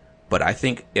Switch. But I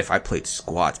think if I played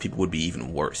squads, people would be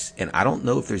even worse. And I don't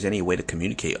know if there's any way to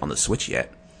communicate on the Switch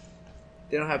yet.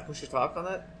 They don't have push to talk on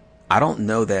that? I don't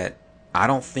know that. I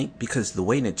don't think because the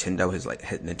way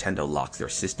Nintendo locks their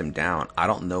system down, I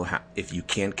don't know if you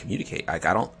can communicate. Like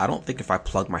I don't think if I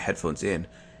plug my headphones in,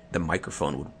 the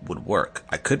microphone would work.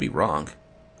 I could be wrong.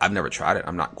 I've never tried it.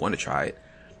 I'm not going to try it.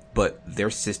 But their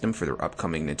system for their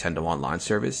upcoming Nintendo Online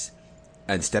service,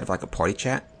 instead of like a party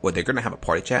chat, well, they're going to have a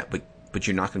party chat, but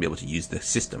you're not going to be able to use the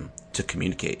system to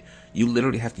communicate. You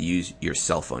literally have to use your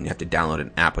cell phone. You have to download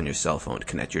an app on your cell phone to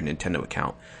connect your Nintendo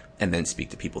account and then speak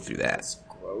to people through that. That's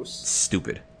gross.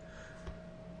 Stupid.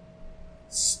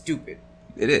 Stupid.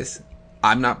 It is.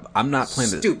 I'm not playing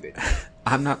Stupid.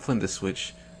 I'm not playing the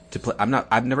Switch to play.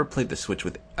 I've never played the Switch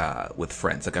with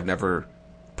friends. Like I've never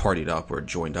partied up or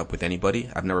joined up with anybody.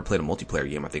 I've never played a multiplayer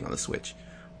game, I think, on the Switch.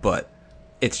 But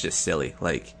it's just silly.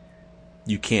 Like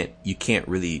you can't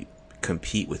really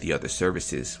compete with the other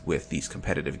services with these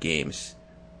competitive games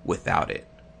without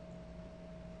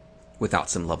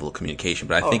some level of communication.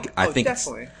 But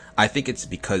I think it's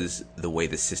because the way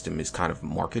the system is kind of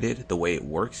marketed, the way it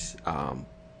works.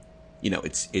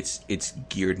 It's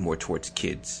geared more towards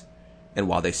kids. And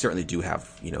while they certainly do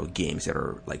have, games that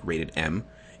are like rated M,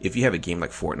 if you have a game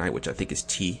like Fortnite, which I think is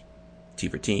T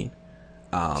for teen,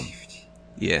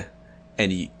 yeah,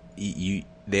 and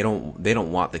they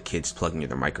don't want the kids plugging in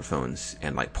their microphones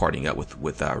and like partying up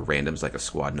with randoms like a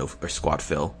Squad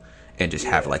Phil, and just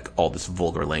have like all this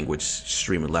vulgar language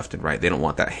streaming left and right. They don't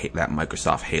want that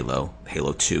Microsoft Halo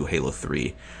 2, Halo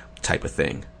 3 type of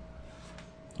thing,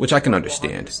 which I can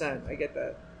understand. 100%, I get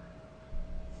that.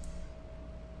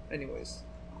 Anyways,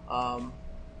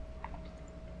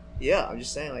 yeah, I'm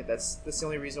just saying, like that's the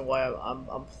only reason why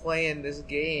I'm playing this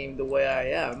game the way I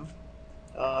am.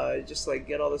 Just like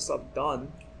get all this stuff done,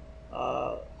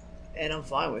 and I'm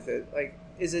fine with it. Like,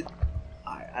 is it?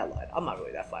 I lied. I'm not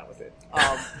really that fine with it.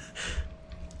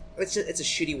 It's a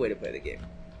shitty way to play the game.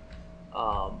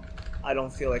 I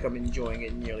don't feel like I'm enjoying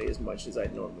it nearly as much as I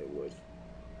normally would.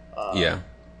 Yeah.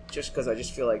 Just because I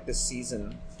just feel like this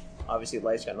season, obviously,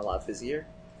 life's gotten a lot busier.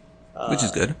 Which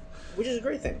is good. Which is a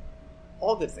great thing.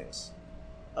 All good things.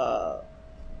 I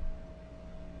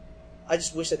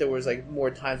just wish that there was like more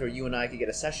times where you and I could get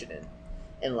a session in,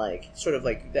 and like sort of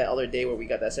like that other day where we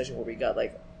got that session where we got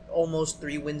like almost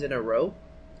 3 wins in a row.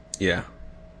 Yeah,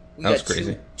 we that was got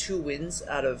crazy. Two wins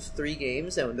out of 3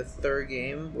 games, and the third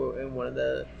game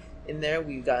in there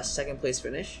we got a second place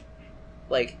finish.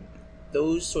 Like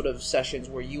those sort of sessions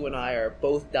where you and I are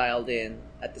both dialed in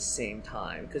at the same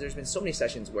time, because there's been so many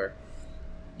sessions where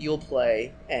you'll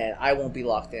play and I won't be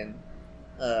locked in,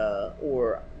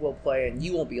 or we'll play and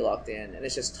you won't be locked in, and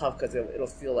it's just tough because it'll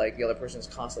feel like the other person's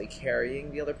constantly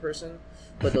carrying the other person.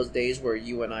 But those days where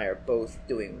you and I are both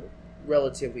doing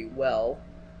relatively well,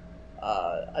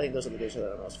 I think those are the days that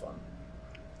are the most fun.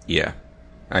 Yeah,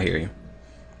 I hear you.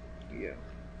 Yeah.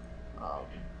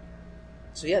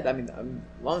 So yeah, I mean,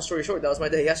 long story short, that was my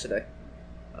day yesterday.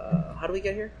 How do we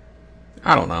get here?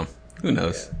 I don't know. Who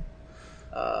knows?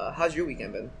 Yeah. How's your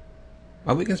weekend been?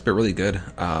 My weekend's been really good.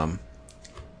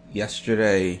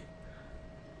 Yesterday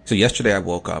I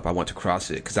woke up. I went to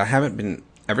CrossFit because I haven't been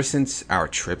ever since our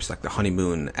trips, like the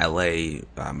honeymoon, LA,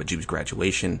 Majub's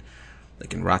graduation,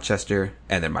 like in Rochester,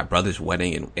 and then my brother's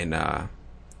wedding in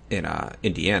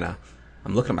Indiana.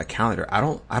 I'm looking at my calendar. I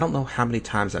don't know how many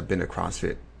times I've been to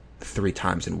CrossFit. 3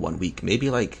 times in 1 week,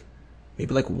 maybe like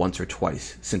once or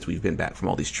twice since we've been back from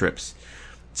all these trips.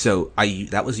 So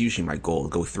that was usually my goal,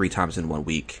 go 3 times in 1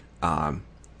 week.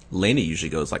 Lainey usually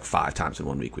goes like 5 times in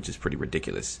 1 week, which is pretty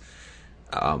ridiculous.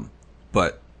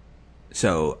 But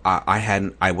so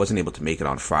I wasn't able to make it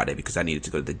on Friday because I needed to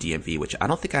go to the DMV, which I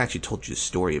don't think I actually told you the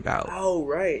story about. Oh,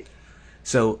 right.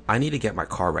 So I need to get my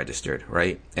car registered,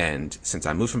 right? And since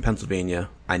I moved from Pennsylvania,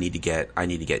 I need to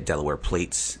get Delaware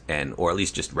plates or at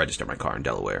least just register my car in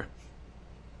Delaware,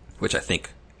 which I think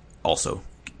also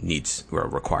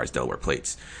requires Delaware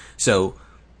plates. So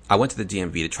I went to the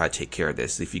DMV to try to take care of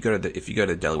this. If you go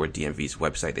to Delaware DMV's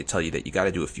website, they tell you that you got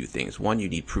to do a few things. One, you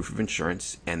need proof of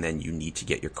insurance, and then you need to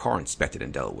get your car inspected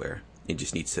in Delaware. It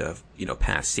just needs to,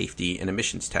 pass safety and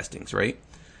emissions testings, right?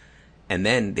 And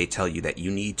then they tell you that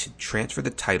you need to transfer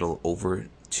the title over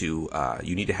to,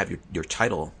 you need to have your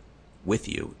title with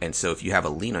you. And so if you have a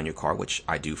lien on your car, which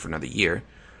I do for another year,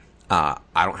 I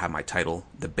don't have my title.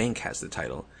 The bank has the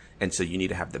title. And so you need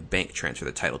to have the bank transfer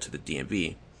the title to the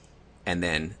DMV. And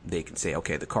then they can say,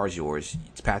 okay, the car's yours.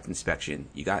 It's passed inspection.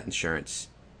 You got insurance.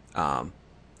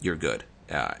 You're good.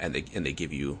 And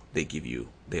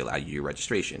they allow you your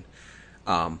registration.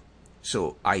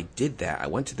 So I did that. I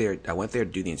went there to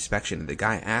do the inspection, and the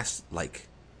guy asked,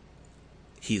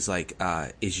 he's like,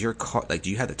 is your car, do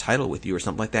you have the title with you or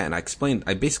something like that? And I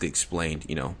basically explained,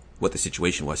 what the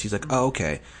situation was. He's like, oh,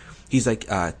 okay. He's like,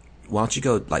 why don't you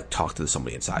go, talk to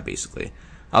somebody inside, basically.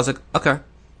 I was like, okay.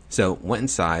 So went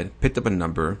inside, picked up a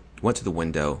number, went to the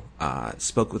window,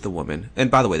 spoke with the woman.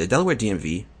 And by the way, the Delaware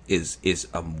DMV is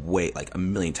a a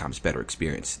million times better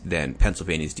experience than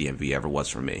Pennsylvania's DMV ever was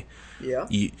for me. Yeah.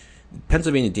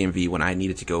 Pennsylvania DMV, when I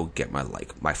needed to go get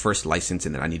my first license,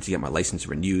 and then I needed to get my license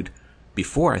renewed,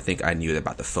 before I think I knew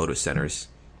about the photo centers,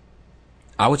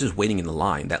 I was just waiting in the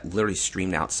line that literally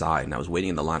streamed outside, and I was waiting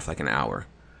in the line for an hour.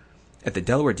 At the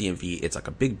Delaware DMV, it's like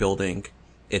a big building,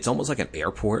 it's almost like an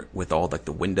airport with all like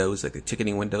the windows, like the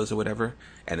ticketing windows or whatever.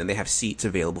 And then they have seats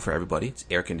available for everybody. It's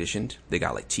air conditioned. They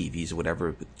got like TVs or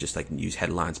whatever, with just like news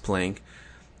headlines playing.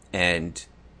 And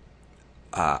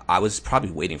I was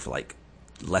probably waiting for like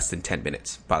less than 10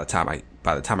 minutes from the time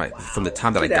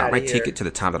that I got my ticket to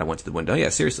the time that I went to the window. Yeah,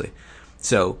 seriously.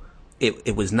 So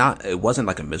it wasn't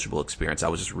like a miserable experience. I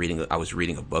was reading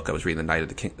a book. I was reading The Night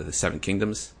of the Seven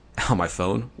Kingdoms on my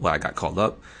phone while I got called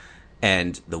up.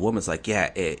 And the woman's like, yeah,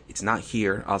 it's not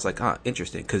here. I was like,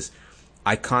 interesting. Cause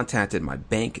I contacted my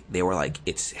bank. They were like,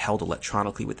 it's held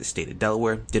electronically with the state of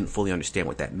Delaware. Didn't fully understand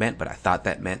what that meant, but I thought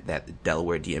that meant that the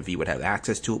Delaware DMV would have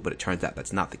access to it, but it turns out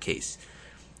that's not the case.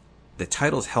 The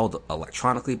titles held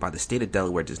electronically by the state of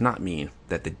Delaware does not mean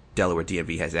that the Delaware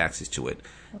DMV has access to it.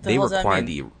 They require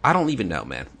I don't even know,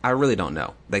 man. I really don't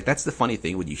know. Like, that's the funny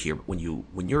thing when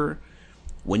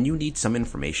you need some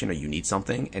information or you need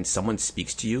something and someone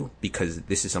speaks to you, because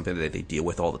this is something that they deal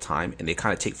with all the time, and they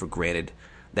kind of take for granted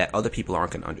that other people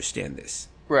aren't going to understand this.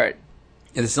 Right.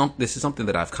 And this is something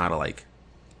that I've kind of like,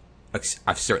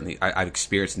 I've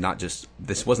experienced. Not just,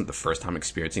 this wasn't the first time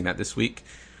experiencing that this week,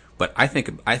 but I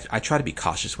think I try to be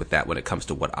cautious with that when it comes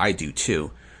to what I do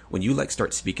too. When you like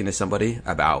start speaking to somebody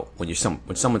about when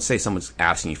someone's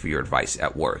asking you for your advice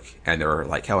at work, and they're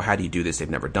like, how do you do this? They've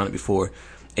never done it before.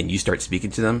 And you start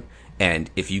speaking to them, and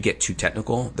if you get too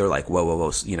technical, they're like,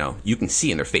 whoa, you know, you can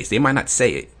see in their face. They might not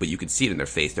say it, but you can see it in their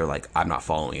face. They're like, I'm not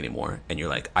following anymore. And you're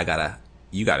like,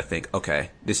 you gotta think, okay,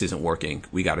 this isn't working.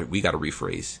 We gotta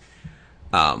rephrase.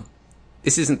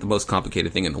 This isn't the most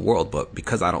complicated thing in the world, but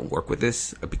because I don't work with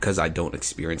this, because I don't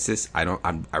experience this, I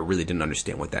really didn't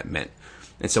understand what that meant.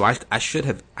 And so I should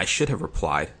have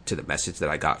replied to the message that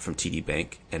I got from TD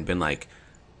Bank and been like,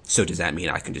 so does that mean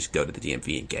I can just go to the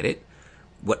DMV and get it?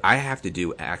 What I have to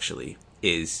do actually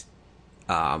is,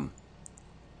 I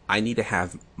need to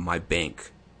have my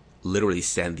bank literally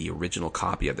send the original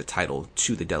copy of the title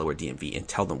to the Delaware DMV and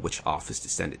tell them which office to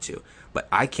send it to. But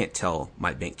I can't tell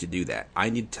my bank to do that.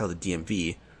 I need to tell the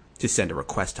DMV to send a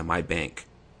request to my bank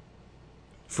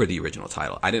for the original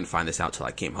title. I didn't find this out till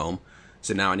I came home.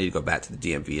 So now I need to go back to the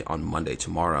DMV on Monday,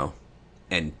 tomorrow,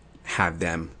 and have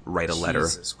them write a letter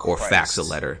or fax a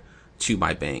letter to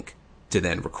my bank to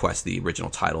then request the original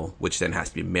title, which then has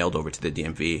to be mailed over to the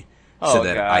DMV so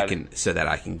that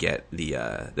I can get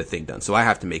the thing done. So I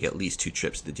have to make at least 2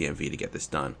 trips to the DMV to get this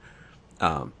done.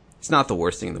 It's not the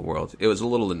worst thing in the world. It was a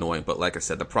little annoying, but like I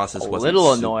said, the process wasn't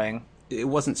annoying. It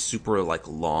wasn't super like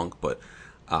long, but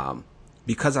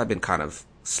because I've been kind of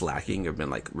slacking, I've been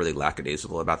like really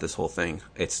lackadaisical about this whole thing.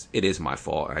 It is my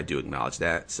fault, and I do acknowledge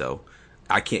that. So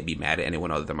I can't be mad at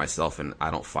anyone other than myself, and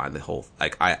I don't find the whole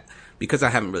because I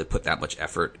haven't really put that much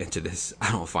effort into this,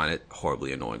 I don't find it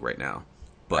horribly annoying right now.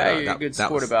 But you're a good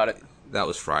sport about it. That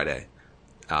was Friday.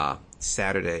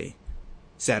 Saturday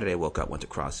woke up, went to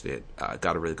CrossFit,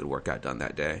 got a really good workout done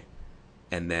that day.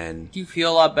 And then... Do you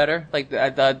feel a lot better, like,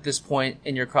 at this point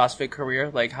in your CrossFit career?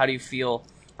 Like, how do you feel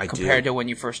compared to when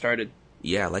you first started?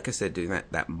 Yeah, like I said, doing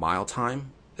that mile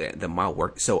time, the mile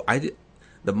work. So I did...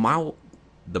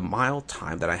 The mile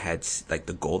time that I had, like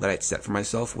the goal that I'd set for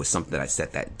myself was something that I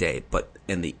set that day. But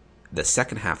in the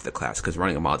second half of the class, because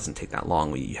running a mile doesn't take that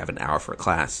long, you have an hour for a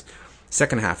class.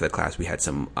 Second half of the class, we had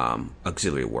some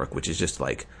auxiliary work, which is just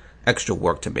like extra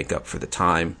work to make up for the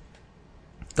time,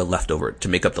 to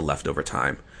make up the leftover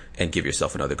time and give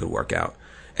yourself another good workout.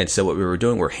 And so what we were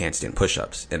doing were handstand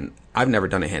push-ups. And I've never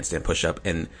done a handstand push-up.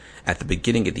 And at the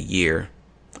beginning of the year,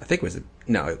 I think it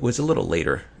was a little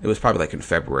later. It was probably like in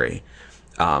February.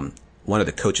 One of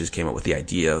the coaches came up with the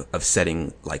idea of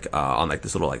setting on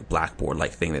this little blackboard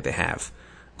thing that they have,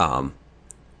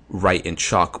 write in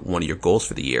chalk one of your goals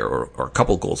for the year or a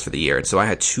couple goals for the year. And so I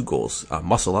had 2 goals,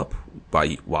 muscle up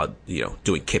while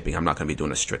doing kipping. I'm not going to be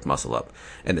doing a strict muscle up.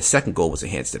 And the second goal was a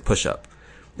handstand push up.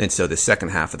 And so the second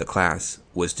half of the class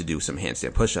was to do some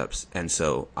handstand push ups. And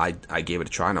so I gave it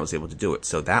a try and I was able to do it.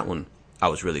 So that one I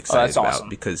was really excited about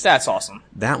because that's awesome.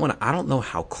 That one, I don't know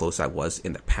how close I was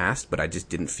in the past, but I just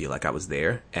didn't feel like I was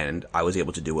there, and I was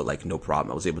able to do it no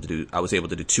problem. I was able to do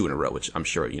 2 in a row, which I'm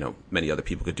sure many other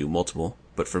people could do multiple,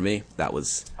 but for me that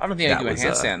was. I don't think I can do a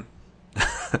handstand.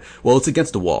 Well, it's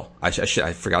against the wall. I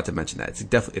forgot to mention that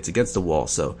it's against the wall,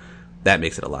 so that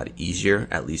makes it a lot easier.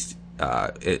 At least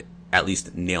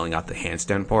nailing out the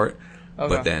handstand part.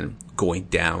 Okay. But then going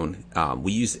down,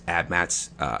 we use ab mats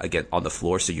again on the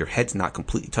floor, so your head's not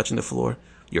completely touching the floor.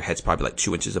 Your head's probably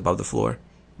 2 inches above the floor,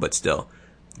 but still,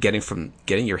 getting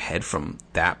your head from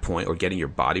that point or getting your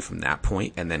body from that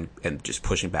point and just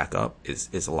pushing back up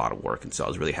is a lot of work. And so I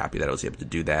was really happy that I was able to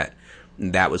do that.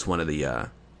 And that was one of the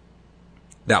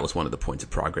points of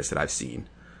progress that I've seen.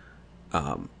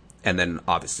 And then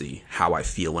obviously how I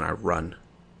feel when I run.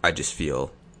 I just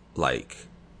feel like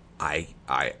I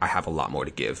have a lot more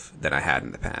to give than I had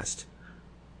in the past.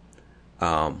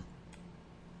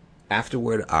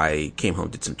 Afterward, I came home,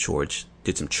 did some chores.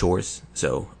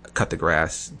 So cut the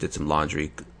grass, did some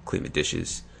laundry, cleaned the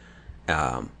dishes.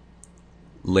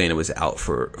 Lena was out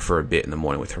for a bit in the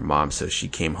morning with her mom, so she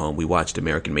came home. We watched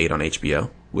American Made on HBO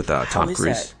with Tom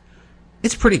Cruise. That?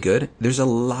 It's pretty good. There's a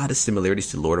lot of similarities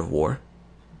to Lord of War.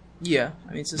 Yeah,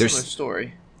 I mean, it's a similar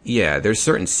story. Yeah, there's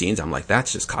certain scenes I'm like,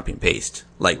 that's just copy and paste.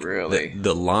 Like really?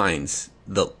 the lines,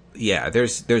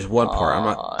 there's one part.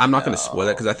 I'm not going to spoil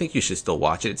it because I think you should still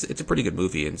watch it. It's a pretty good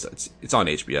movie and it's on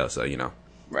HBO, so you know.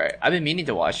 Right. I've been meaning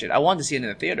to watch it. I wanted to see it in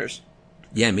the theaters.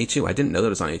 Yeah, me too. I didn't know that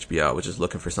it was on HBO. I was just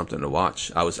looking for something to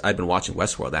watch. I'd been watching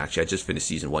Westworld actually. I just finished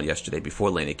season 1 yesterday before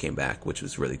Lena came back, which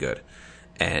was really good.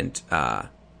 And I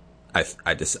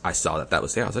saw that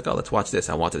was there. I was like, oh, let's watch this.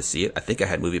 I wanted to see it. I think I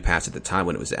had Movie Pass at the time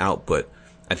when it was out, but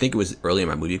I think it was early in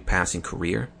my Movie Passing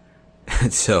career.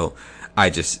 And so I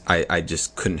just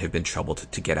couldn't have been troubled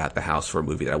to get out of the house for a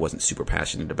movie that I wasn't super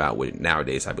passionate about.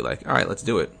 Nowadays, I'd be like, all right, let's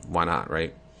do it. Why not,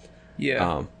 right?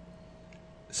 Yeah.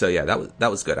 So yeah,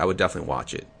 that was good. I would definitely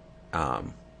watch it.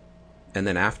 And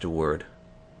then afterward,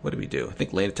 what did we do? I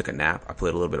think Lena took a nap. I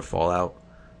played a little bit of Fallout.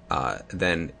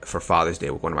 Then for Father's Day,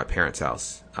 we're going to my parents'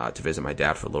 house to visit my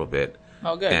dad for a little bit.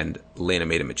 Oh, good. And Lena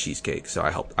made him a cheesecake, so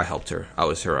I helped her. I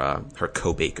was her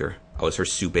co-baker. I was her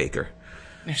sous baker.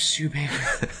 Your sous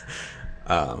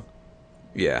baker.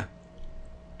 Yeah.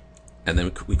 And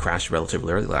then we crashed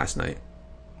relatively early last night.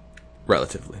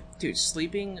 Relatively. Dude,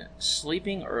 sleeping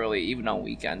early, even on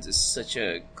weekends, is such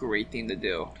a great thing to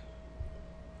do.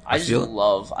 I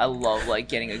love like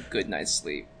getting a good night's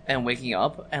sleep and waking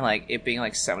up and like it being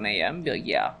like 7 a.m. Be like,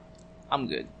 yeah, I'm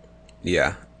good.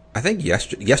 Yeah, I think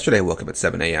yesterday I woke up at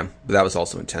 7 a.m. But that was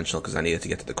also intentional because I needed to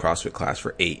get to the CrossFit class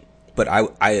for 8. But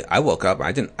I woke up.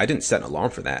 I didn't set an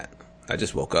alarm for that. I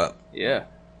just woke up. Yeah,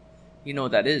 you know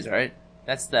what that is, right?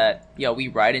 That's that. Yeah, we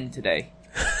ride in today.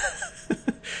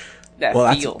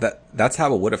 That's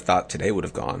how I would have thought today would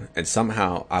have gone, and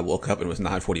somehow I woke up and it was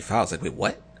 9:45. I was like, wait,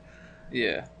 what?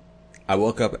 Yeah. I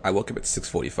woke up at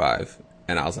 6:45,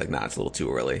 and I was like, nah, it's a little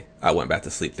too early. I went back to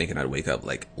sleep thinking I'd wake up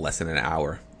like less than an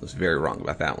hour. I was very wrong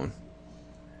about that one.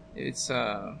 It's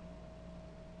I'm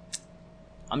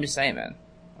just saying, man.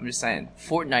 I'm just saying,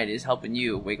 Fortnite is helping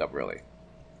you wake up early.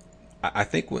 I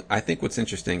think what's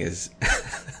interesting is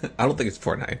I don't think it's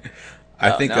Fortnite.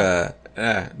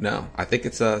 No. I think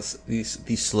it's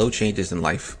these slow changes in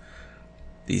life.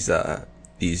 These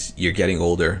you're getting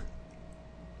older,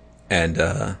 and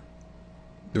the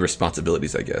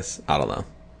responsibilities. I guess I don't know.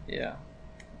 Yeah.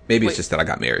 Maybe it's just that I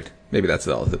got married. Maybe that's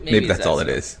all. Maybe that's all it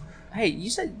is. Hey,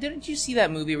 didn't you see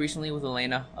that movie recently with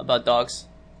Elena about dogs?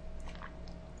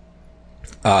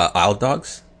 Isle of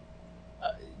Dogs.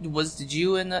 Did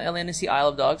you and Elena see Isle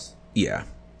of Dogs? Yeah.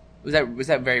 Was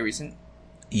that very recent?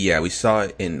 Yeah, we saw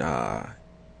it in where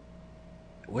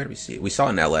did we see it? We saw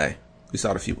it in LA. We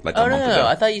saw it a month ago.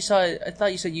 I thought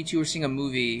you said you two were seeing a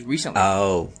movie recently.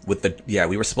 Oh,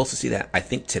 we were supposed to see that. I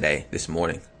think this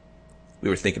morning. We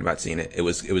were thinking about seeing it. It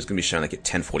was going to be shown like at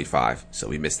 10:45, so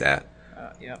we missed that.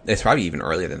 Yeah. It's probably even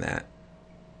earlier than that.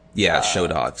 Yeah, Show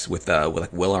Dogs with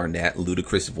like Will Arnett,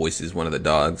 ludicrous voices one of the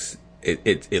dogs.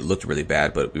 It looked really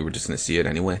bad, but we were just going to see it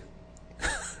anyway.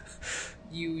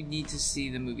 You need to see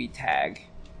the movie Tag.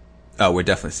 Oh, we're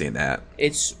definitely seeing that.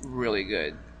 It's really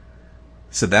good.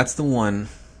 So that's the one.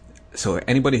 So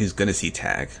anybody who's going to see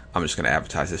Tag, I'm just going to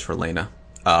advertise this for Lena.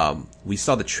 We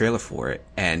saw the trailer for it,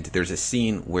 and there's a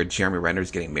scene where Jeremy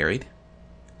Renner's getting married,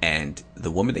 and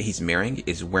the woman that he's marrying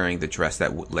is wearing the dress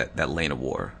that Lena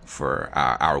wore for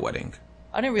our wedding.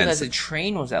 I didn't realize the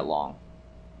train was that long.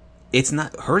 It's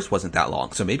not. Hers wasn't that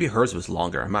long, so maybe hers was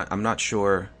longer. I'm not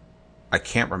sure. I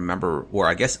can't remember, or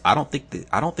I guess I don't think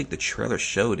the trailer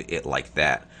showed it like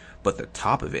that, but the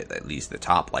top of it, at least the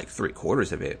top like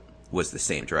 3/4 of it, was the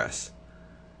same dress.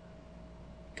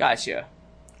 Gotcha.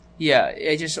 Yeah,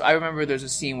 I remember there's a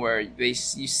scene where you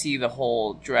see the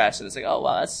whole dress, and it's like, oh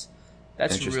wow,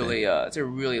 that's really it's a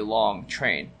really long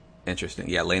train. Interesting.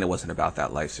 Yeah, Lena wasn't about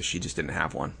that life, so she just didn't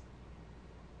have one.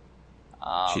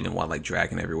 She didn't want like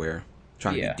dragging everywhere,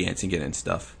 trying to be dancing it and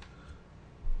stuff.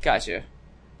 Gotcha.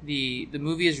 The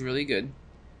movie is really good,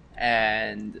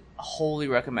 and wholly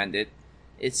recommend it.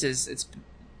 It's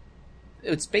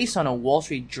based on a Wall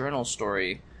Street Journal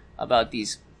story about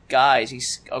these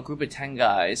guys, a group of 10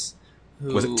 guys.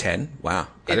 Who, was it 10? Wow.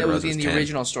 In the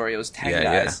original story, it was 10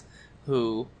 guys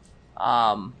who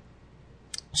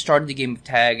started the game of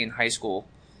tag in high school,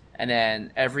 and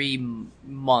then every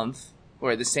month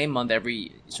or the same month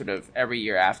every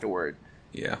year afterward,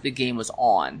 Yeah. the game was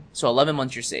on. So 11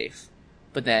 months you're safe.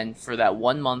 But then for that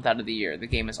 1 month out of the year, the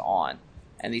game is on.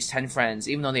 And these 10 friends,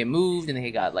 even though they moved and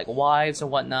they got like wives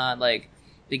and whatnot, like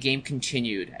the game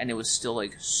continued and it was still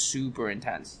like super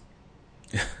intense.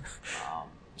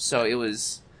 So it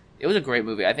was a great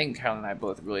movie. I think Carolyn and I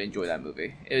both really enjoyed that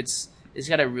movie. It's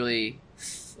got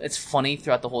it's funny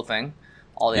throughout the whole thing.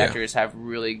 All the actors have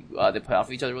really they play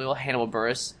off each other really well. Hannibal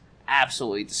Buress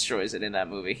absolutely destroys it in that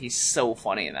movie. He's so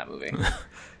funny in that movie.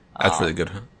 That's really good,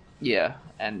 huh? Yeah,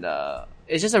 and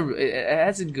it's just it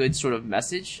has a good sort of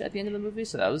message at the end of the movie,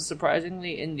 so that was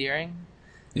surprisingly endearing.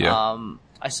 Yeah.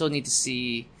 I still need to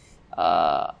see.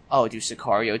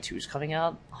 Sicario 2 is coming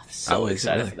out. I'm so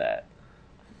excited for that.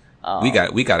 We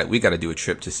got to do a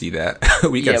trip to see that.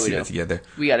 we got to see that together.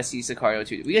 We got to see Sicario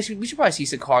 2. We should probably see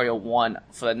Sicario 1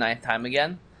 for the 9th time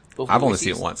again. I've only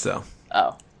seen it once, so.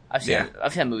 Oh, I've seen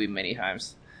that movie many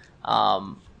times.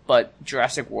 But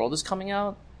Jurassic World is coming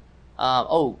out.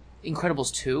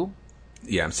 Incredibles 2.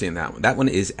 Yeah, I'm seeing that one. That one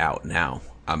is out now.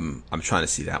 I'm trying to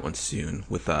see that one soon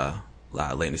with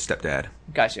Lena's stepdad.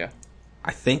 Gotcha.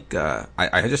 I think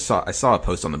I saw a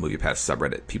post on the MoviePass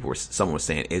subreddit. Someone was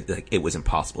saying it was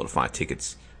impossible to find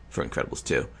tickets for Incredibles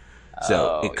 2.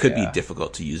 So it could be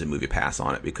difficult to use a MoviePass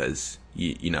on it because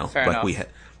Fair enough. we had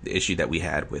the issue that we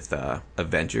had with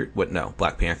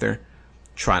Black Panther,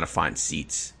 trying to find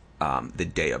seats the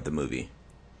day of the movie.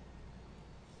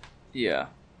 Yeah.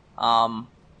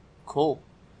 Cool.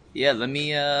 Yeah, let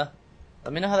me know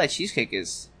how that cheesecake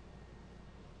is.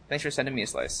 Thanks for sending me a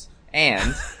slice.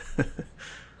 And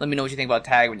let me know what you think about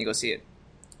Tag when you go see it.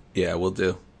 Yeah, we'll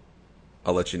do.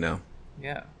 I'll let you know.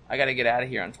 Yeah. I gotta get out of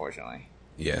here, unfortunately.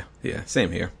 Yeah.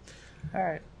 Same here. All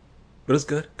right. But it was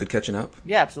good. Good catching up.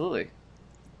 Yeah, absolutely.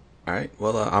 All right.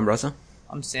 Well, I'm Russa.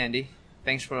 I'm Sandy.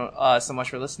 Thanks for so much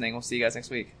for listening. We'll see you guys next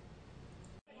week.